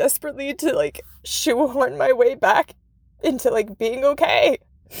wanting very desperately to like shoehorn my way back into like being okay.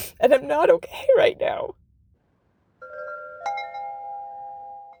 And I'm not okay right now.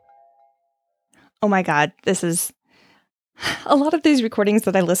 Oh my God, this is a lot of these recordings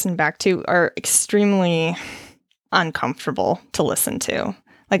that I listen back to are extremely uncomfortable to listen to.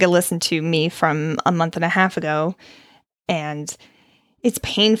 Like I listened to me from a month and a half ago, and it's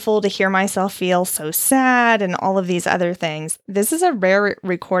painful to hear myself feel so sad and all of these other things. This is a rare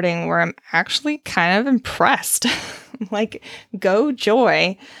recording where I'm actually kind of impressed. Like, go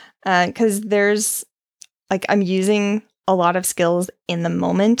Joy. Because there's, like, I'm using a lot of skills in the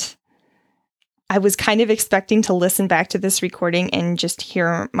moment. I was kind of expecting to listen back to this recording and just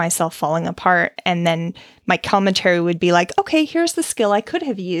hear myself falling apart. And then my commentary would be like, okay, here's the skill I could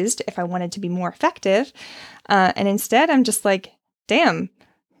have used if I wanted to be more effective. And instead, I'm just like, damn,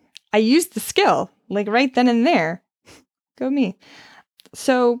 I used the skill, like right then and there. Go me.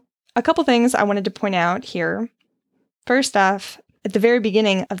 So a couple things I wanted to point out here. First off, at the very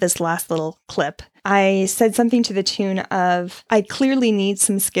beginning of this last little clip, I said something to the tune of, I clearly need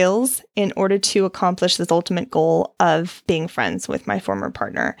some skills in order to accomplish this ultimate goal of being friends with my former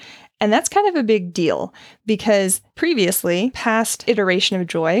partner. And that's kind of a big deal because previously, past iteration of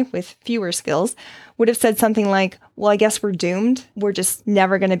Joy with fewer skills would have said something like, well, I guess we're doomed. We're just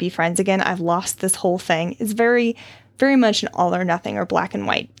never going to be friends again. I've lost this whole thing. It's very, very much an all or nothing or black and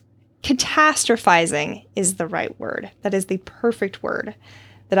white. Catastrophizing is the right word. That is the perfect word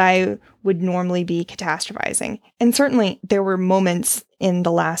that I would normally be catastrophizing. And certainly there were moments in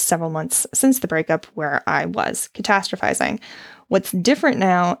the last several months since the breakup where I was catastrophizing. What's different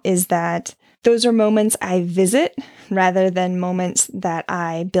now is that those are moments I visit rather than moments that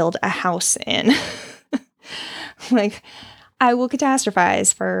I build a house in. Like, I will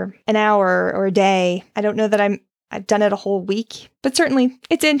catastrophize for an hour or a day. I don't know that I've done it a whole week, but certainly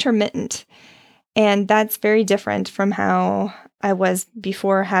it's intermittent. And that's very different from how I was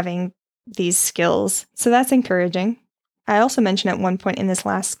before having these skills. So that's encouraging. I also mentioned at one point in this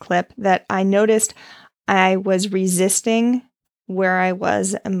last clip that I noticed I was resisting where I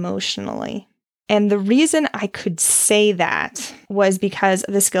was emotionally. And the reason I could say that was because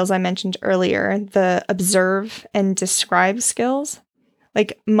of the skills I mentioned earlier, the observe and describe skills.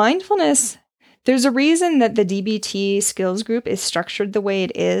 Like mindfulness, there's a reason that the DBT skills group is structured the way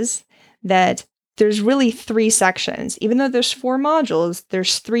it is, that there's really 3 sections. Even though there's 4 modules,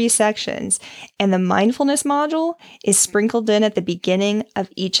 there's 3 sections. And the mindfulness module is sprinkled in at the beginning of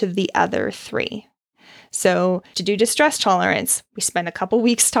each of the other 3. So to do distress tolerance, we spend a couple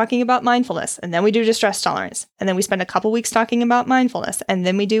weeks talking about mindfulness, and then we do distress tolerance. And then we spend a couple weeks talking about mindfulness, and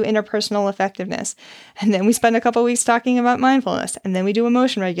then we do interpersonal effectiveness. And then we spend a couple weeks talking about mindfulness, and then we do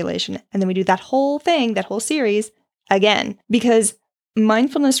emotion regulation. And then we do that whole thing, that whole series again, because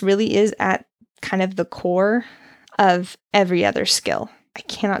mindfulness really is at kind of the core of every other skill. I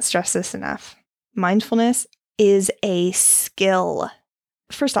cannot stress this enough. Mindfulness is a skill.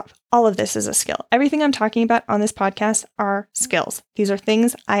 First off, all of this is a skill. Everything I'm talking about on this podcast are skills. These are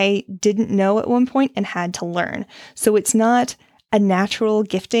things I didn't know at one point and had to learn. So it's not a natural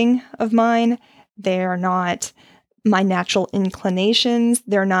gifting of mine. They're not my natural inclinations.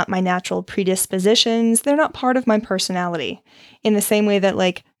 They're not my natural predispositions. They're not part of my personality. In the same way that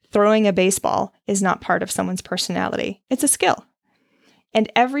like throwing a baseball is not part of someone's personality. It's a skill. And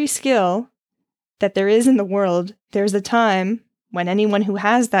every skill that there is in the world, there's a time when anyone who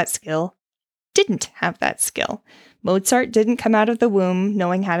has that skill didn't have that skill. Mozart didn't come out of the womb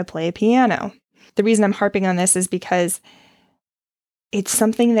knowing how to play a piano. The reason I'm harping on this is because it's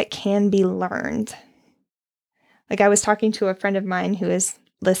something that can be learned. Like I was talking to a friend of mine who is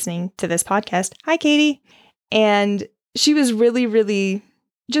listening to this podcast. Hi, Katie. And she was really, really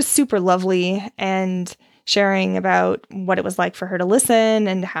just super lovely and sharing about what it was like for her to listen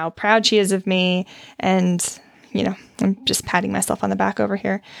and how proud she is of me. And, I'm just patting myself on the back over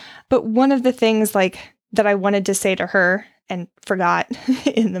here. But one of the things that I wanted to say to her and forgot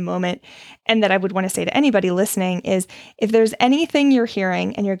in the moment, and that I would want to say to anybody listening is, if there's anything you're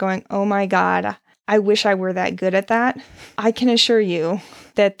hearing and you're going, oh my God, I wish I were that good at that, I can assure you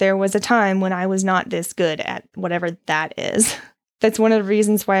that there was a time when I was not this good at whatever that is. That's one of the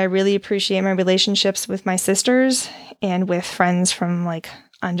reasons why I really appreciate my relationships with my sisters and with friends from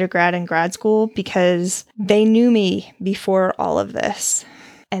undergrad and grad school, because they knew me before all of this.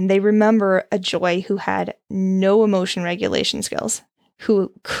 And they remember a Joy who had no emotion regulation skills,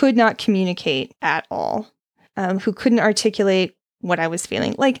 who could not communicate at all, who couldn't articulate what I was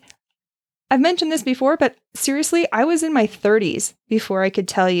feeling. I've mentioned this before, but seriously, I was in my 30s before I could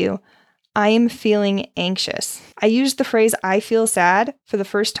tell you, I am feeling anxious. I used the phrase, I feel sad, for the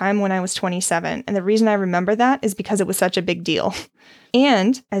first time when I was 27. And the reason I remember that is because it was such a big deal.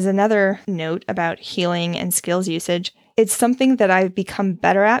 And as another note about healing and skills usage, it's something that I've become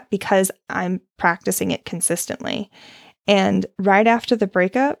better at because I'm practicing it consistently. And right after the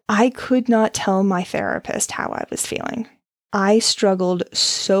breakup, I could not tell my therapist how I was feeling. I struggled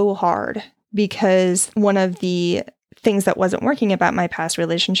so hard because one of the things that wasn't working about my past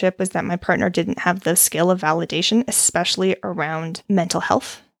relationship was that my partner didn't have the skill of validation, especially around mental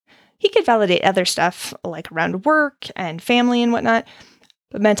health. He could validate other stuff like around work and family and whatnot,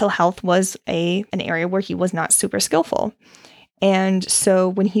 but mental health was an area where he was not super skillful. And so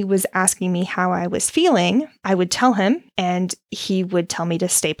when he was asking me how I was feeling, I would tell him, and he would tell me to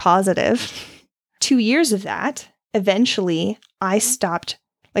stay positive. 2 years of that, eventually I stopped.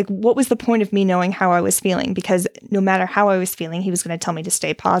 What was the point of me knowing how I was feeling? Because no matter how I was feeling, he was going to tell me to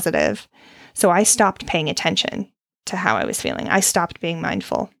stay positive. So I stopped paying attention to how I was feeling. I stopped being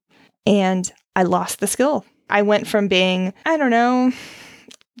mindful. And I lost the skill. I went from being,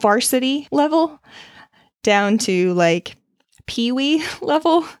 varsity level down to peewee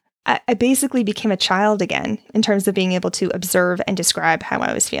level. I basically became a child again in terms of being able to observe and describe how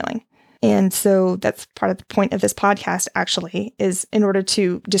I was feeling. And so that's part of the point of this podcast, actually, is in order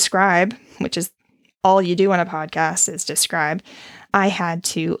to describe, which is all you do on a podcast is describe, I had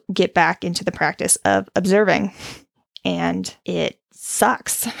to get back into the practice of observing. And it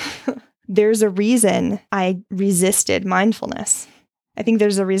sucks. There's a reason I resisted mindfulness. I think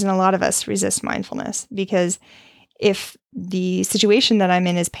there's a reason a lot of us resist mindfulness, because if the situation that I'm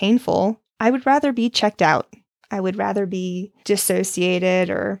in is painful, I would rather be checked out. I would rather be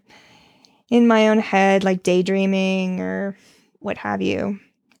dissociated or in my own head, daydreaming or what have you.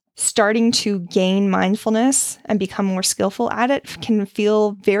 Starting to gain mindfulness and become more skillful at it can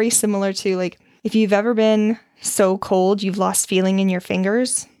feel very similar to if you've ever been so cold you've lost feeling in your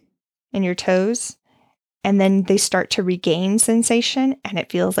fingers and your toes, and then they start to regain sensation and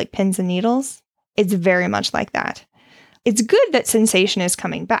it feels like pins and needles. It's very much like that. It's good that sensation is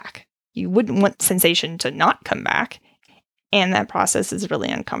coming back. You wouldn't want sensation to not come back. And that process is really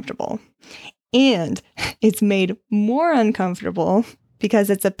uncomfortable. And it's made more uncomfortable because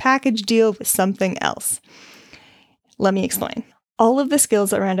it's a package deal with something else. Let me explain. All of the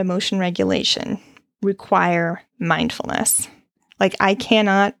skills around emotion regulation require mindfulness. I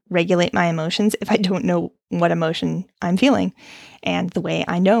cannot regulate my emotions if I don't know what emotion I'm feeling. And the way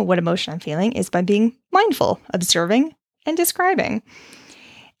I know what emotion I'm feeling is by being mindful, observing, and describing.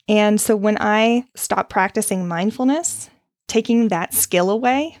 And so when I stop practicing mindfulness, taking that skill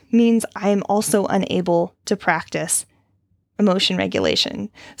away means I am also unable to practice emotion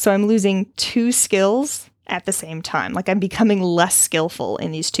regulation. So I'm losing 2 skills at the same time. I'm becoming less skillful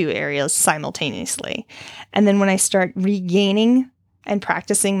in these 2 areas simultaneously. And then when I start regaining and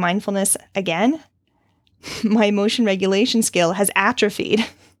practicing mindfulness again, my emotion regulation skill has atrophied,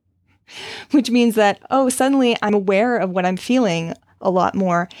 which means that, suddenly I'm aware of what I'm feeling a lot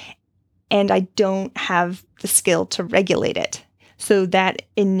more, and I don't have the skill to regulate it. So that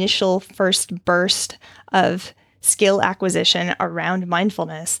initial first burst of skill acquisition around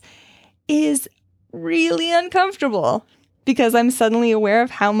mindfulness is really uncomfortable because I'm suddenly aware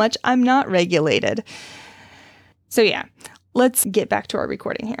of how much I'm not regulated. So yeah, let's get back to our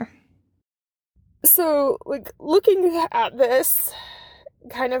recording here. So, looking at this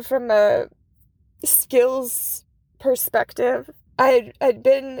kind of from a skills perspective, I'd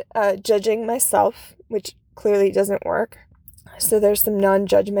been judging myself, which clearly doesn't work. So there's some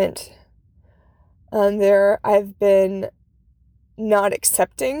non-judgment there. I've been not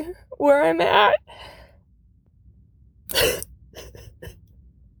accepting where I'm at.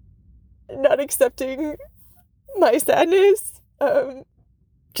 not accepting my sadness,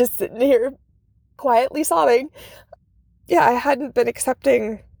 just sitting here quietly sobbing. Yeah, I hadn't been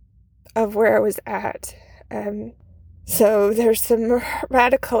accepting of where I was at. So there's some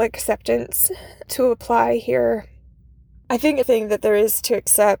radical acceptance to apply here. I think the thing that there is to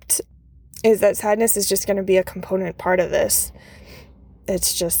accept is that sadness is just going to be a component part of this.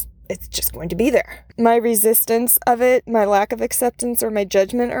 It's just going to be there. My resistance of it, my lack of acceptance or my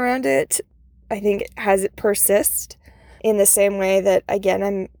judgment around it, I think has it persist in the same way that, again,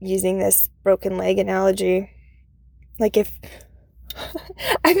 I'm using this broken leg analogy. Like if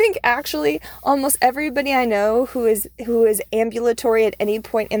I think actually almost everybody I know who is ambulatory at any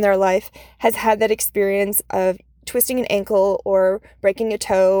point in their life has had that experience of twisting an ankle or breaking a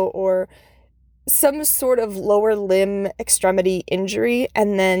toe or some sort of lower limb extremity injury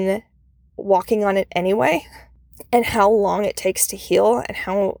and then walking on it anyway, and how long it takes to heal and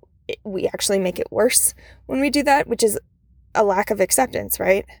how we actually make it worse when we do that, which is a lack of acceptance,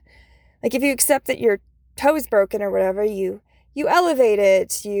 right? Like if you accept that your toe is broken or whatever, you elevate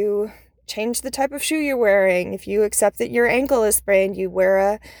it, you change the type of shoe you're wearing. If you accept that your ankle is sprained, you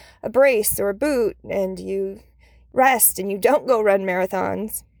wear a brace or a boot and you rest and you don't go run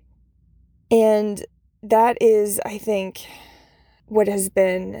marathons. And that is, I think, what has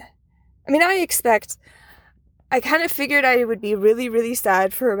been, I mean, I kind of figured I would be really, really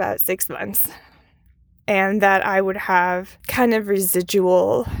sad for about 6 months and that I would have kind of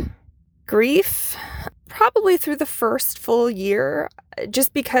residual grief probably through the first full year,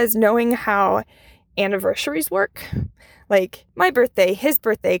 just because knowing how anniversaries work, like my birthday, his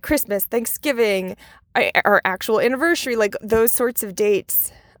birthday, Christmas, Thanksgiving, our actual anniversary, like those sorts of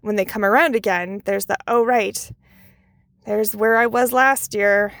dates, when they come around again, there's the, oh, right, there's where I was last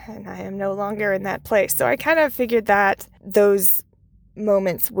year, and I am no longer in that place. So I kind of figured that those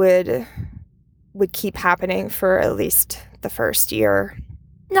moments would keep happening for at least the first year.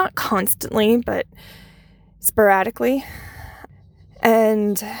 Not constantly, but sporadically.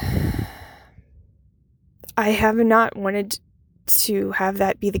 And I have not wanted to have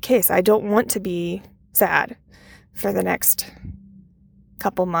that be the case. I don't want to be sad for the next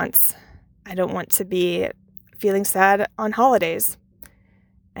couple months. I don't want to be feeling sad on holidays.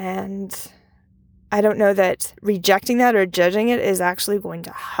 And I don't know that rejecting that or judging it is actually going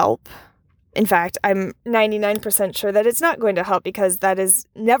to help. In fact, I'm 99% sure that it's not going to help, because that has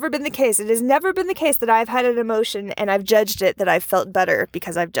never been the case. It has never been the case that I've had an emotion and I've judged it, that I've felt better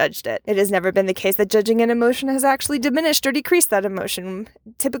because I've judged it. It has never been the case that judging an emotion has actually diminished or decreased that emotion.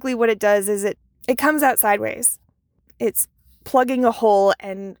 Typically what it does is it comes out sideways. It's plugging a hole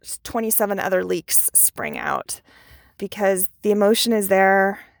and 27 other leaks spring out because the emotion is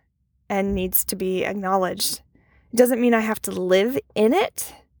there and needs to be acknowledged. It doesn't mean I have to live in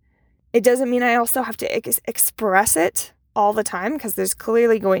it. It doesn't mean I also have to express it all the time, because there's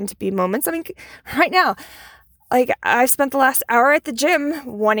clearly going to be moments. I mean, right now, like I've spent the last hour at the gym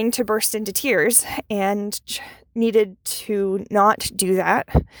wanting to burst into tears and needed to not do that.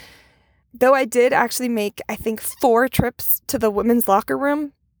 Though I did actually make, I think, 4 trips to the women's locker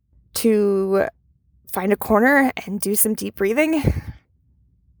room to find a corner and do some deep breathing.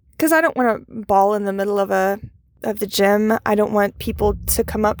 Because I don't want to bawl in the middle of the gym. I don't want people to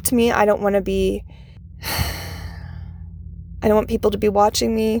come up to me. I don't want people to be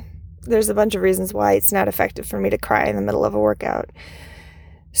watching me. There's a bunch of reasons why it's not effective for me to cry in the middle of a workout.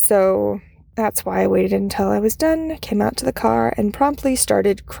 So that's why I waited until I was done, came out to the car, and promptly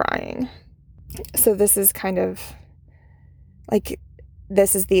started crying. So this is kind of like,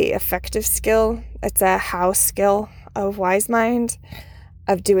 this is the effective skill. It's a how skill of Wise Mind,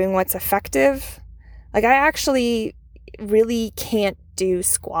 of doing what's effective. Like, I actually really can't do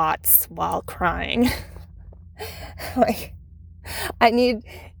squats while crying. Like, I need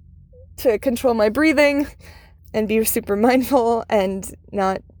to control my breathing and be super mindful and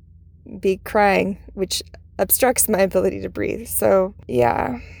not be crying, which obstructs my ability to breathe. So,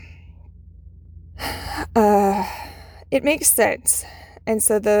 yeah. It makes sense. And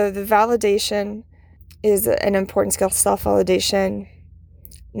so the validation is an important skill. Self-validation,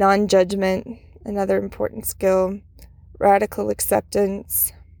 non-judgment, another important skill, radical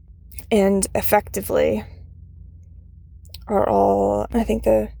acceptance, and effectively are all, I think,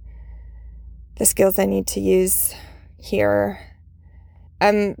 the skills I need to use here.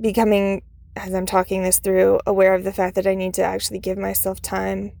 I'm becoming, as I'm talking this through, aware of the fact that I need to actually give myself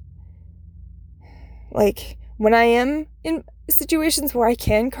time. Like, when I am in situations where I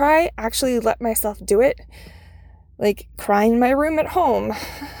can cry, actually let myself do it. Like, cry in my room at home,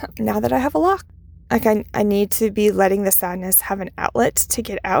 now that I have a Like I need to be letting the sadness have an outlet to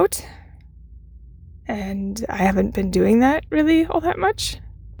get out. And I haven't been doing that really all that much.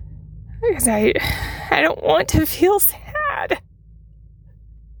 Because I don't want to feel sad.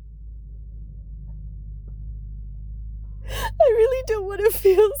 I really don't want to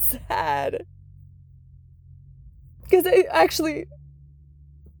feel sad. Because I actually...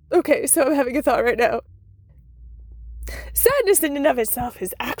 Okay, so I'm having a thought right now. Sadness in and of itself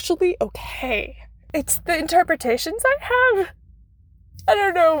is actually okay. It's the interpretations I have. I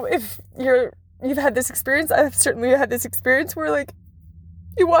don't know if you've had this experience. I've certainly had this experience where, like,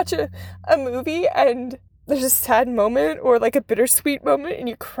 you watch a movie and there's a sad moment or, like, a bittersweet moment and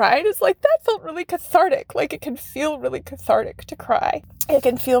you cry, and it's like, that felt really cathartic. Like, it can feel really cathartic to cry. It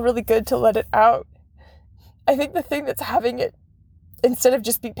can feel really good to let it out. I think the thing that's having it, instead of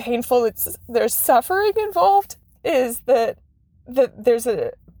just be painful, there's suffering involved, is that there's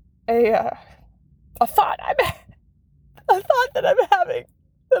a thought that I'm having,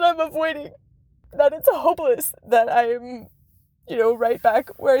 that I'm avoiding, that it's hopeless, that I'm, right back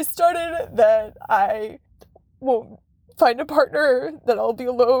where I started, that I won't find a partner, that I'll be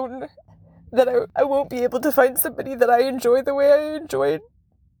alone, that I won't be able to find somebody that I enjoy the way I enjoyed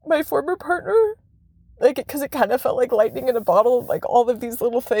my former partner. Like, because it kind of felt like lightning in a bottle, like all of these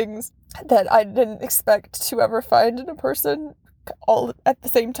little things that I didn't expect to ever find in a person all at the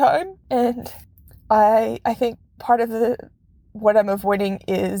same time. And I think part of what I'm avoiding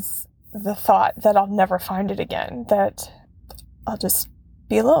is the thought that I'll never find it again, that I'll just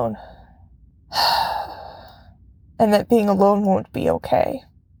be alone. And that being alone won't be okay.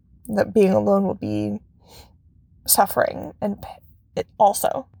 That being alone will be suffering and it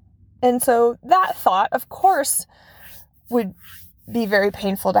also. And so that thought, of course, would be very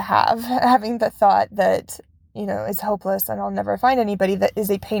painful to have. Having the thought that, it's hopeless and I'll never find anybody, that is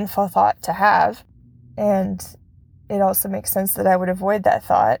a painful thought to have. And it also makes sense that I would avoid that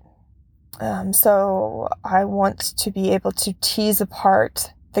thought. So I want to be able to tease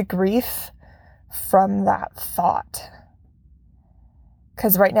apart the grief from that thought.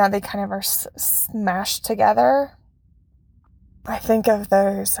 Because right now they kind of are smashed together. I think of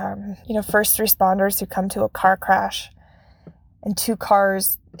those, first responders who come to a car crash and two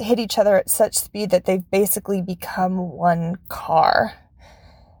cars hit each other at such speed that they've basically become one car.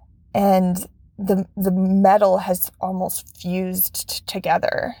 And the metal has almost fused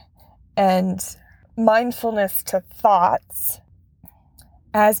together. And mindfulness to thoughts,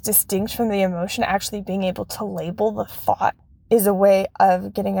 as distinct from the emotion, actually being able to label the thought, is a way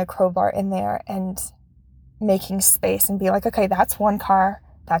of getting a crowbar in there and making space and be like, okay, that's one car,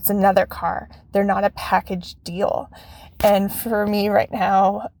 that's another car. They're not a package deal. And for me right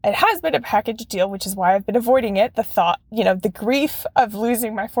now, it has been a package deal, which is why I've been avoiding it. The thought, the grief of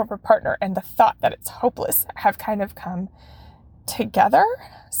losing my former partner and the thought that it's hopeless have kind of come together.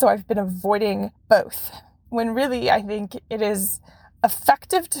 So I've been avoiding both, when really I think it is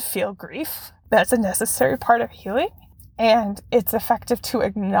effective to feel grief. That's a necessary part of healing. And it's effective to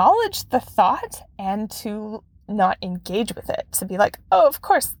acknowledge the thought and to not engage with it. To be like, oh, of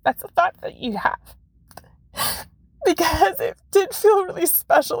course, that's a thought that you have. Because it did feel really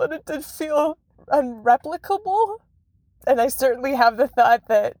special and it did feel unreplicable. And I certainly have the thought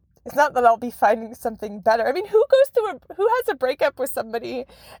that it's not that I'll be finding something better. I mean, who has a breakup with somebody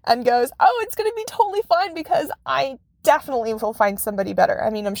and goes, oh, it's going to be totally fine because I definitely will find somebody better. I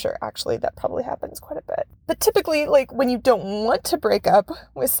mean, I'm sure actually that probably happens quite a bit. But typically, like, when you don't want to break up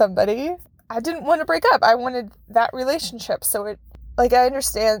with somebody, I didn't want to break up. I wanted that relationship. So I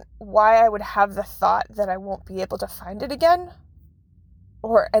understand why I would have the thought that I won't be able to find it again.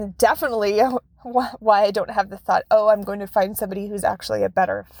 And definitely why I don't have the thought, oh, I'm going to find somebody who's actually a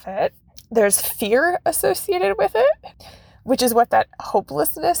better fit. There's fear associated with it, which is what that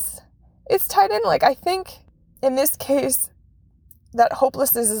hopelessness is tied in. Like, I think in this case, that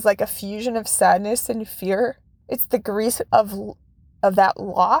hopelessness is like a fusion of sadness and fear. It's the grief of that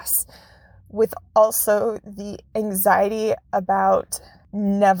loss, with also the anxiety about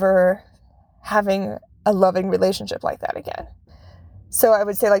never having a loving relationship like that again. So I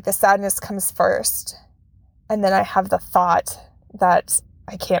would say, like, the sadness comes first, and then I have the thought that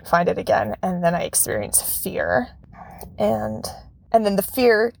I can't find it again, and then I experience fear. And then the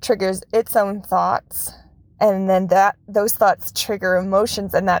fear triggers its own thoughts. And then those thoughts trigger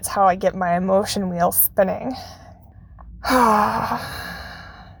emotions, and that's how I get my emotion wheel spinning.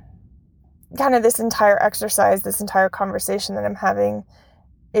 Kind of this entire exercise, this entire conversation that I'm having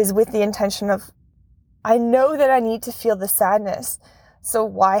is with the intention of, I know that I need to feel the sadness. So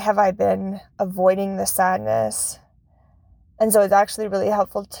why have I been avoiding the sadness? And so it's actually really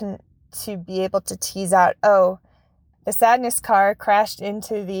helpful to to be able to tease out, oh, the sadness car crashed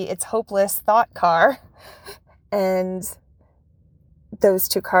into the it's hopeless thought car. And those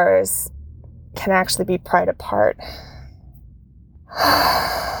two cars can actually be pried apart.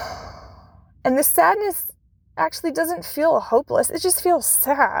 And the sadness actually doesn't feel hopeless. It just feels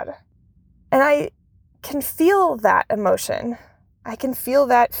sad. And I can feel that emotion. I can feel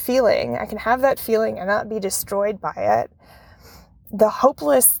that feeling. I can have that feeling and not be destroyed by it. The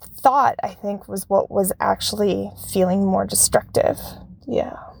hopeless thought, I think, was what was actually feeling more destructive.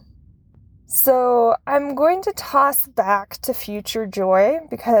 Yeah. So I'm going to toss back to future joy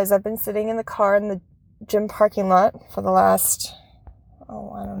because I've been sitting in the car in the gym parking lot for the last,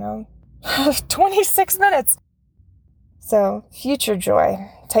 26 minutes. So future joy,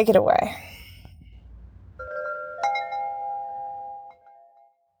 take it away.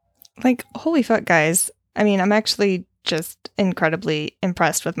 Like, holy fuck, guys. I mean, I'm actually just incredibly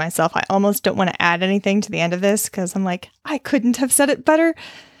impressed with myself. I almost don't want to add anything to the end of this because I'm like, I couldn't have said it better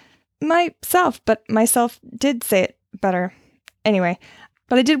myself, but myself did say it better. Anyway,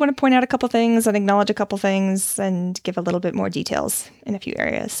 but I did want to point out a couple things and acknowledge a couple things and give a little bit more details in a few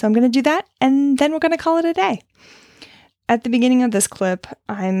areas. So I'm going to do that, and then we're going to call it a day. At the beginning of this clip,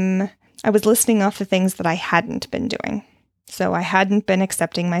 I was listing off the things that I hadn't been doing. So I hadn't been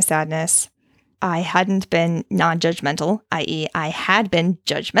accepting my sadness. I hadn't been non-judgmental, i.e. I had been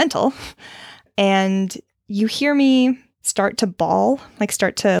judgmental. And you hear me start to bawl, like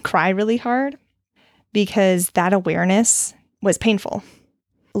start to cry really hard, because that awareness was painful.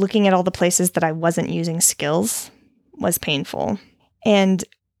 Looking at all the places that I wasn't using skills was painful. And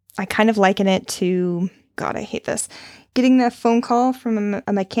I kind of liken it to, God, I hate this, getting that phone call from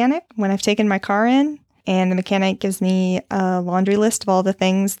a mechanic when I've taken my car in, and the mechanic gives me a laundry list of all the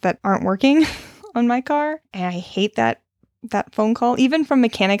things that aren't working on my car. And I hate that phone call, even from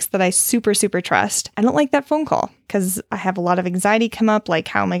mechanics that I super, super trust. I don't like that phone call because I have a lot of anxiety come up, like,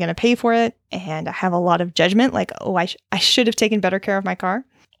 how am I going to pay for it? And I have a lot of judgment, like, oh, I should have taken better care of my car.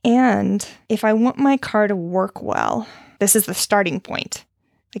 And if I want my car to work well, this is the starting point.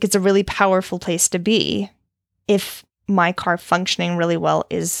 Like, it's a really powerful place to be if my car functioning really well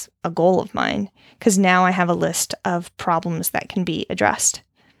is a goal of mine, because now I have a list of problems that can be addressed.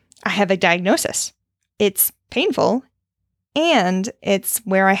 I have a diagnosis. It's painful, and it's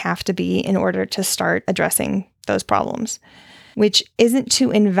where I have to be in order to start addressing those problems, which isn't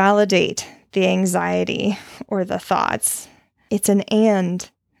to invalidate the anxiety or the thoughts. It's an and.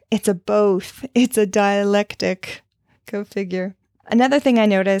 It's a both. It's a dialectic. Go figure. Another thing I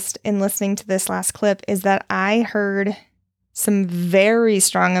noticed in listening to this last clip is that I heard some very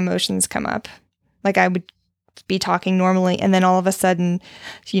strong emotions come up. Like, I would be talking normally, and then all of a sudden,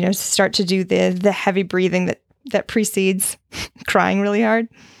 start to do the heavy breathing that precedes crying really hard.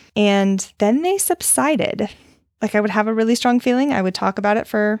 And then they subsided. Like, I would have a really strong feeling. I would talk about it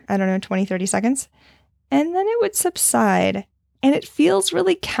for, 20, 30 seconds. And then it would subside. And it feels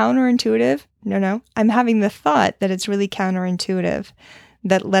really counterintuitive. No, I'm having the thought that it's really counterintuitive,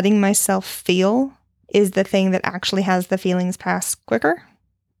 that letting myself feel is the thing that actually has the feelings pass quicker.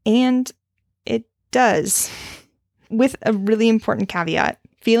 And it does, with a really important caveat: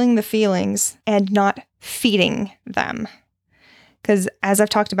 feeling the feelings and not feeding them. Because as I've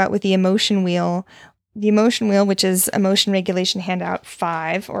talked about with the emotion wheel, which is Emotion Regulation Handout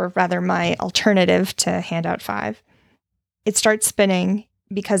 5, or rather my alternative to Handout 5, it starts spinning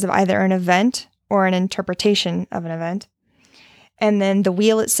because of either an event or an interpretation of an event. And then the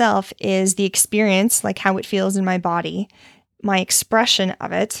wheel itself is the experience, like how it feels in my body, my expression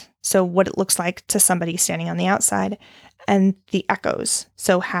of it, so what it looks like to somebody standing on the outside, and the echoes,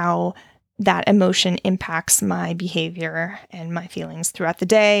 so how that emotion impacts my behavior and my feelings throughout the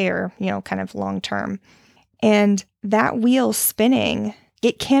day, or, kind of long term. And that wheel spinning,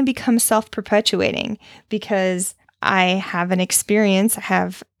 it can become self-perpetuating because I have an experience, I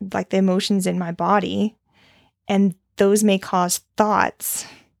have like the emotions in my body, and those may cause thoughts,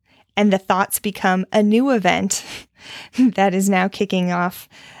 and the thoughts become a new event that is now kicking off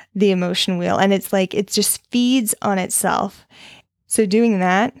the emotion wheel. And it's like, it just feeds on itself. So doing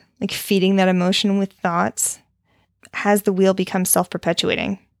that, like feeding that emotion with thoughts, has the wheel become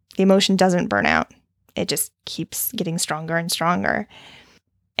self-perpetuating. The emotion doesn't burn out. It just keeps getting stronger and stronger.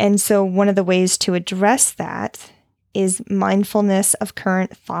 And so one of the ways to address that is mindfulness of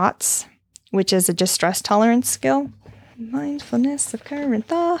current thoughts, which is a distress tolerance skill. Mindfulness of current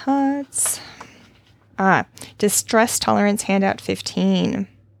thoughts. Distress tolerance handout 15.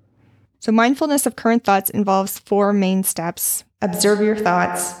 So mindfulness of current thoughts involves 4 main steps. Observe your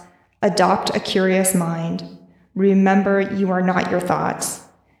thoughts. Adopt a curious mind. Remember you are not your thoughts.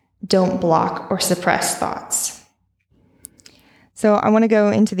 Don't block or suppress thoughts. So I want to go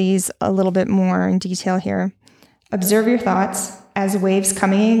into these a little bit more in detail here. Observe your thoughts as waves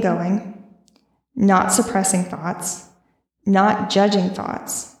coming and going, not suppressing thoughts, not judging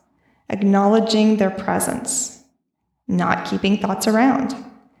thoughts, acknowledging their presence, not keeping thoughts around,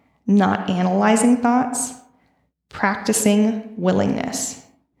 not analyzing thoughts, practicing willingness,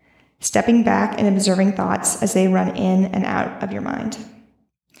 stepping back and observing thoughts as they run in and out of your mind.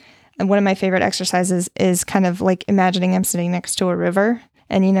 And one of my favorite exercises is kind of like imagining I'm sitting next to a river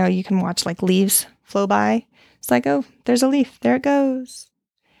and, you can watch like leaves flow by. It's like, oh, there's a leaf. There it goes.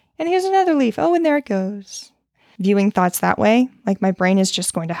 And here's another leaf. Oh, and there it goes. Viewing thoughts that way, like my brain is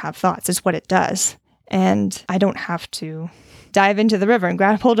just going to have thoughts. It's what it does. And I don't have to dive into the river and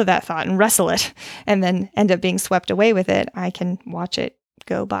grab hold of that thought and wrestle it and then end up being swept away with it. I can watch it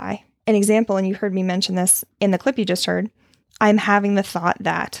go by. An example, and you heard me mention this in the clip you just heard, I'm having the thought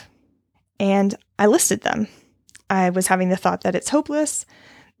that, and I listed them. I was having the thought that it's hopeless,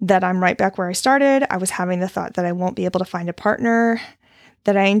 that I'm right back where I started. I was having the thought that I won't be able to find a partner,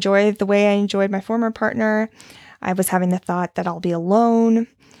 that I enjoy the way I enjoyed my former partner. I was having the thought that I'll be alone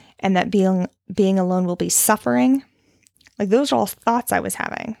and that being alone will be suffering. Like those are all thoughts I was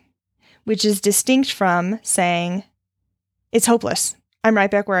having, which is distinct from saying it's hopeless. I'm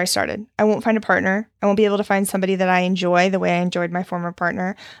right back where I started. I won't find a partner. I won't be able to find somebody that I enjoy the way I enjoyed my former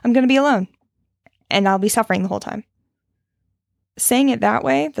partner. I'm going to be alone and I'll be suffering the whole time. Saying it that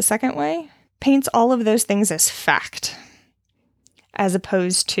way, the second way, paints all of those things as fact as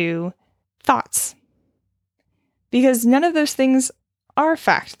opposed to thoughts. Because none of those things are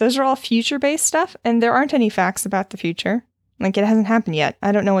fact. Those are all future-based stuff, and there aren't any facts about the future. Like, it hasn't happened yet.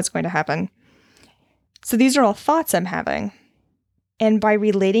 I don't know what's going to happen. So these are all thoughts I'm having. And by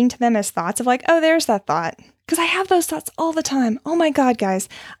relating to them as thoughts of like, oh, there's that thought. Because I have those thoughts all the time. Oh my God, guys.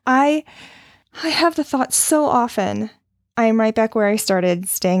 I have the thought so often. I am right back where I started,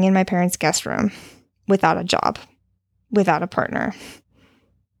 staying in my parents' guest room without a job, without a partner.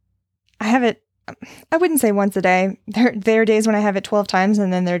 I have it, I wouldn't say once a day. There are days when I have it 12 times,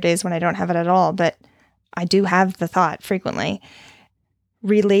 and then there are days when I don't have it at all. But I do have the thought frequently.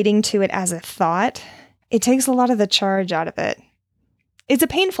 Relating to it as a thought, it takes a lot of the charge out of it. It's a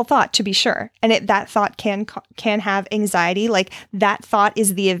painful thought, to be sure. And that thought can have anxiety. Like, that thought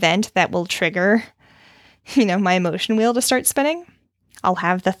is the event that will trigger my emotion wheel to start spinning. I'll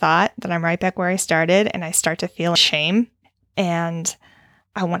have the thought that I'm right back where I started, and I start to feel shame, and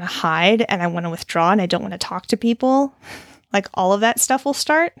I want to hide, and I want to withdraw, and I don't want to talk to people. Like, all of that stuff will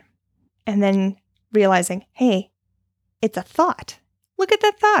start. And then realizing, hey, it's a thought. Look at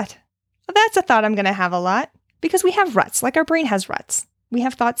that thought. Well, that's a thought I'm going to have a lot, because we have ruts. Like, our brain has ruts. We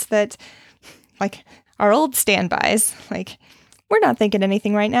have thoughts that, like, our old standbys, like, we're not thinking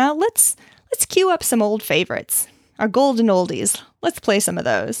anything right now. Let's cue up some old favorites, our golden oldies. Let's play some of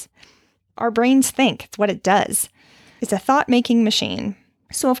those. Our brains think. It's what it does. It's a thought-making machine.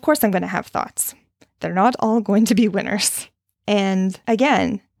 So of course I'm going to have thoughts. They're not all going to be winners. And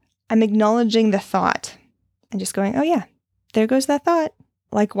again, I'm acknowledging the thought and just going, oh yeah, there goes that thought.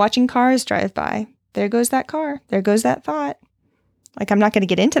 Like watching cars drive by. There goes that car. There goes that thought. Like, I'm not going to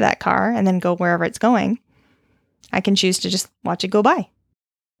get into that car and then go wherever it's going. I can choose to just watch it go by.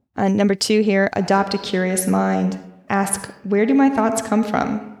 Number 2 here, adopt a curious mind. Ask, where do my thoughts come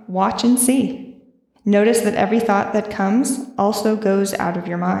from? Watch and see. Notice that every thought that comes also goes out of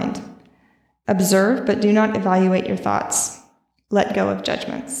your mind. Observe, but do not evaluate your thoughts. Let go of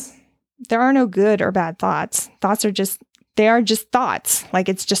judgments. There are no good or bad thoughts. They are just thoughts. Like,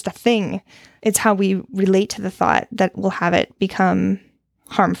 it's just a thing. It's how we relate to the thought that will have it become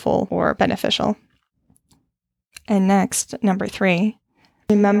harmful or beneficial. And next, number 3,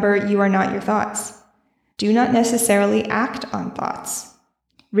 remember you are not your thoughts. Do not necessarily act on thoughts.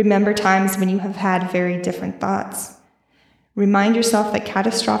 Remember times when you have had very different thoughts. Remind yourself that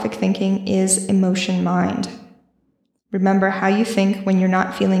catastrophic thinking is emotion mind. Remember how you think when you're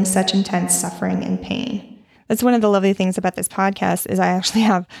not feeling such intense suffering and pain. That's one of the lovely things about this podcast is I actually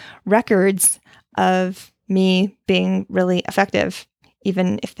have records of me being really effective,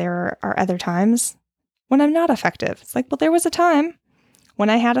 even if there are other times when I'm not effective. It's like, well, there was a time when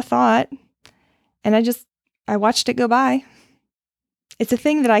I had a thought and I watched it go by. It's a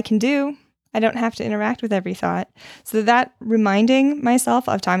thing that I can do. I don't have to interact with every thought. So that reminding myself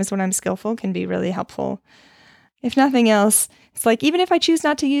of times when I'm skillful can be really helpful. If nothing else, it's like, even if I choose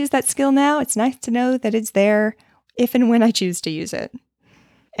not to use that skill now, it's nice to know that it's there if and when I choose to use it.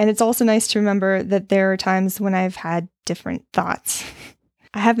 And it's also nice to remember that there are times when I've had different thoughts.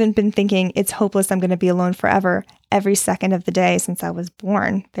 I haven't been thinking it's hopeless I'm going to be alone forever every second of the day since I was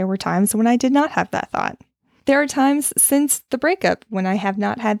born. There were times when I did not have that thought. There are times since the breakup when I have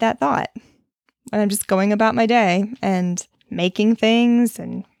not had that thought. When I'm just going about my day and making things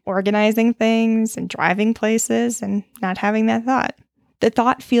and organizing things and driving places and not having that thought. The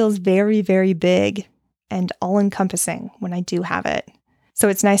thought feels very, very big and all-encompassing when I do have it. So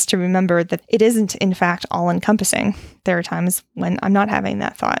it's nice to remember that it isn't, in fact, all-encompassing. There are times when I'm not having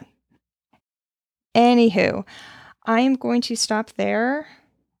that thought. Anywho, I am going to stop there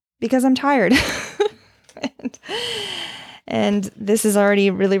because I'm tired. and this is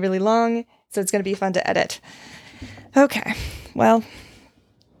already really, really long, so it's going to be fun to edit. Okay, well,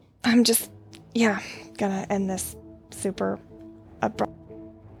 I'm just, gonna end this super abrupt.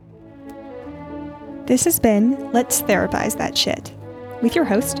 This has been Let's Therapize That Shit with your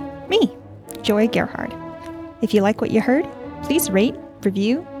host, me, Joy Gerhard. If you like what you heard, please rate,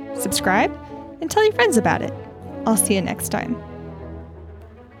 review, subscribe, and tell your friends about it. I'll see you next time.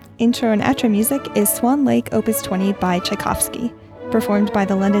 Intro and outro music is Swan Lake Opus 20 by Tchaikovsky, performed by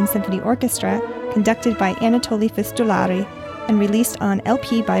the London Symphony Orchestra, conducted by Anatoly Fistulari, and released on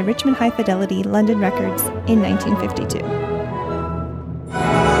LP by Richmond High Fidelity London Records in 1952.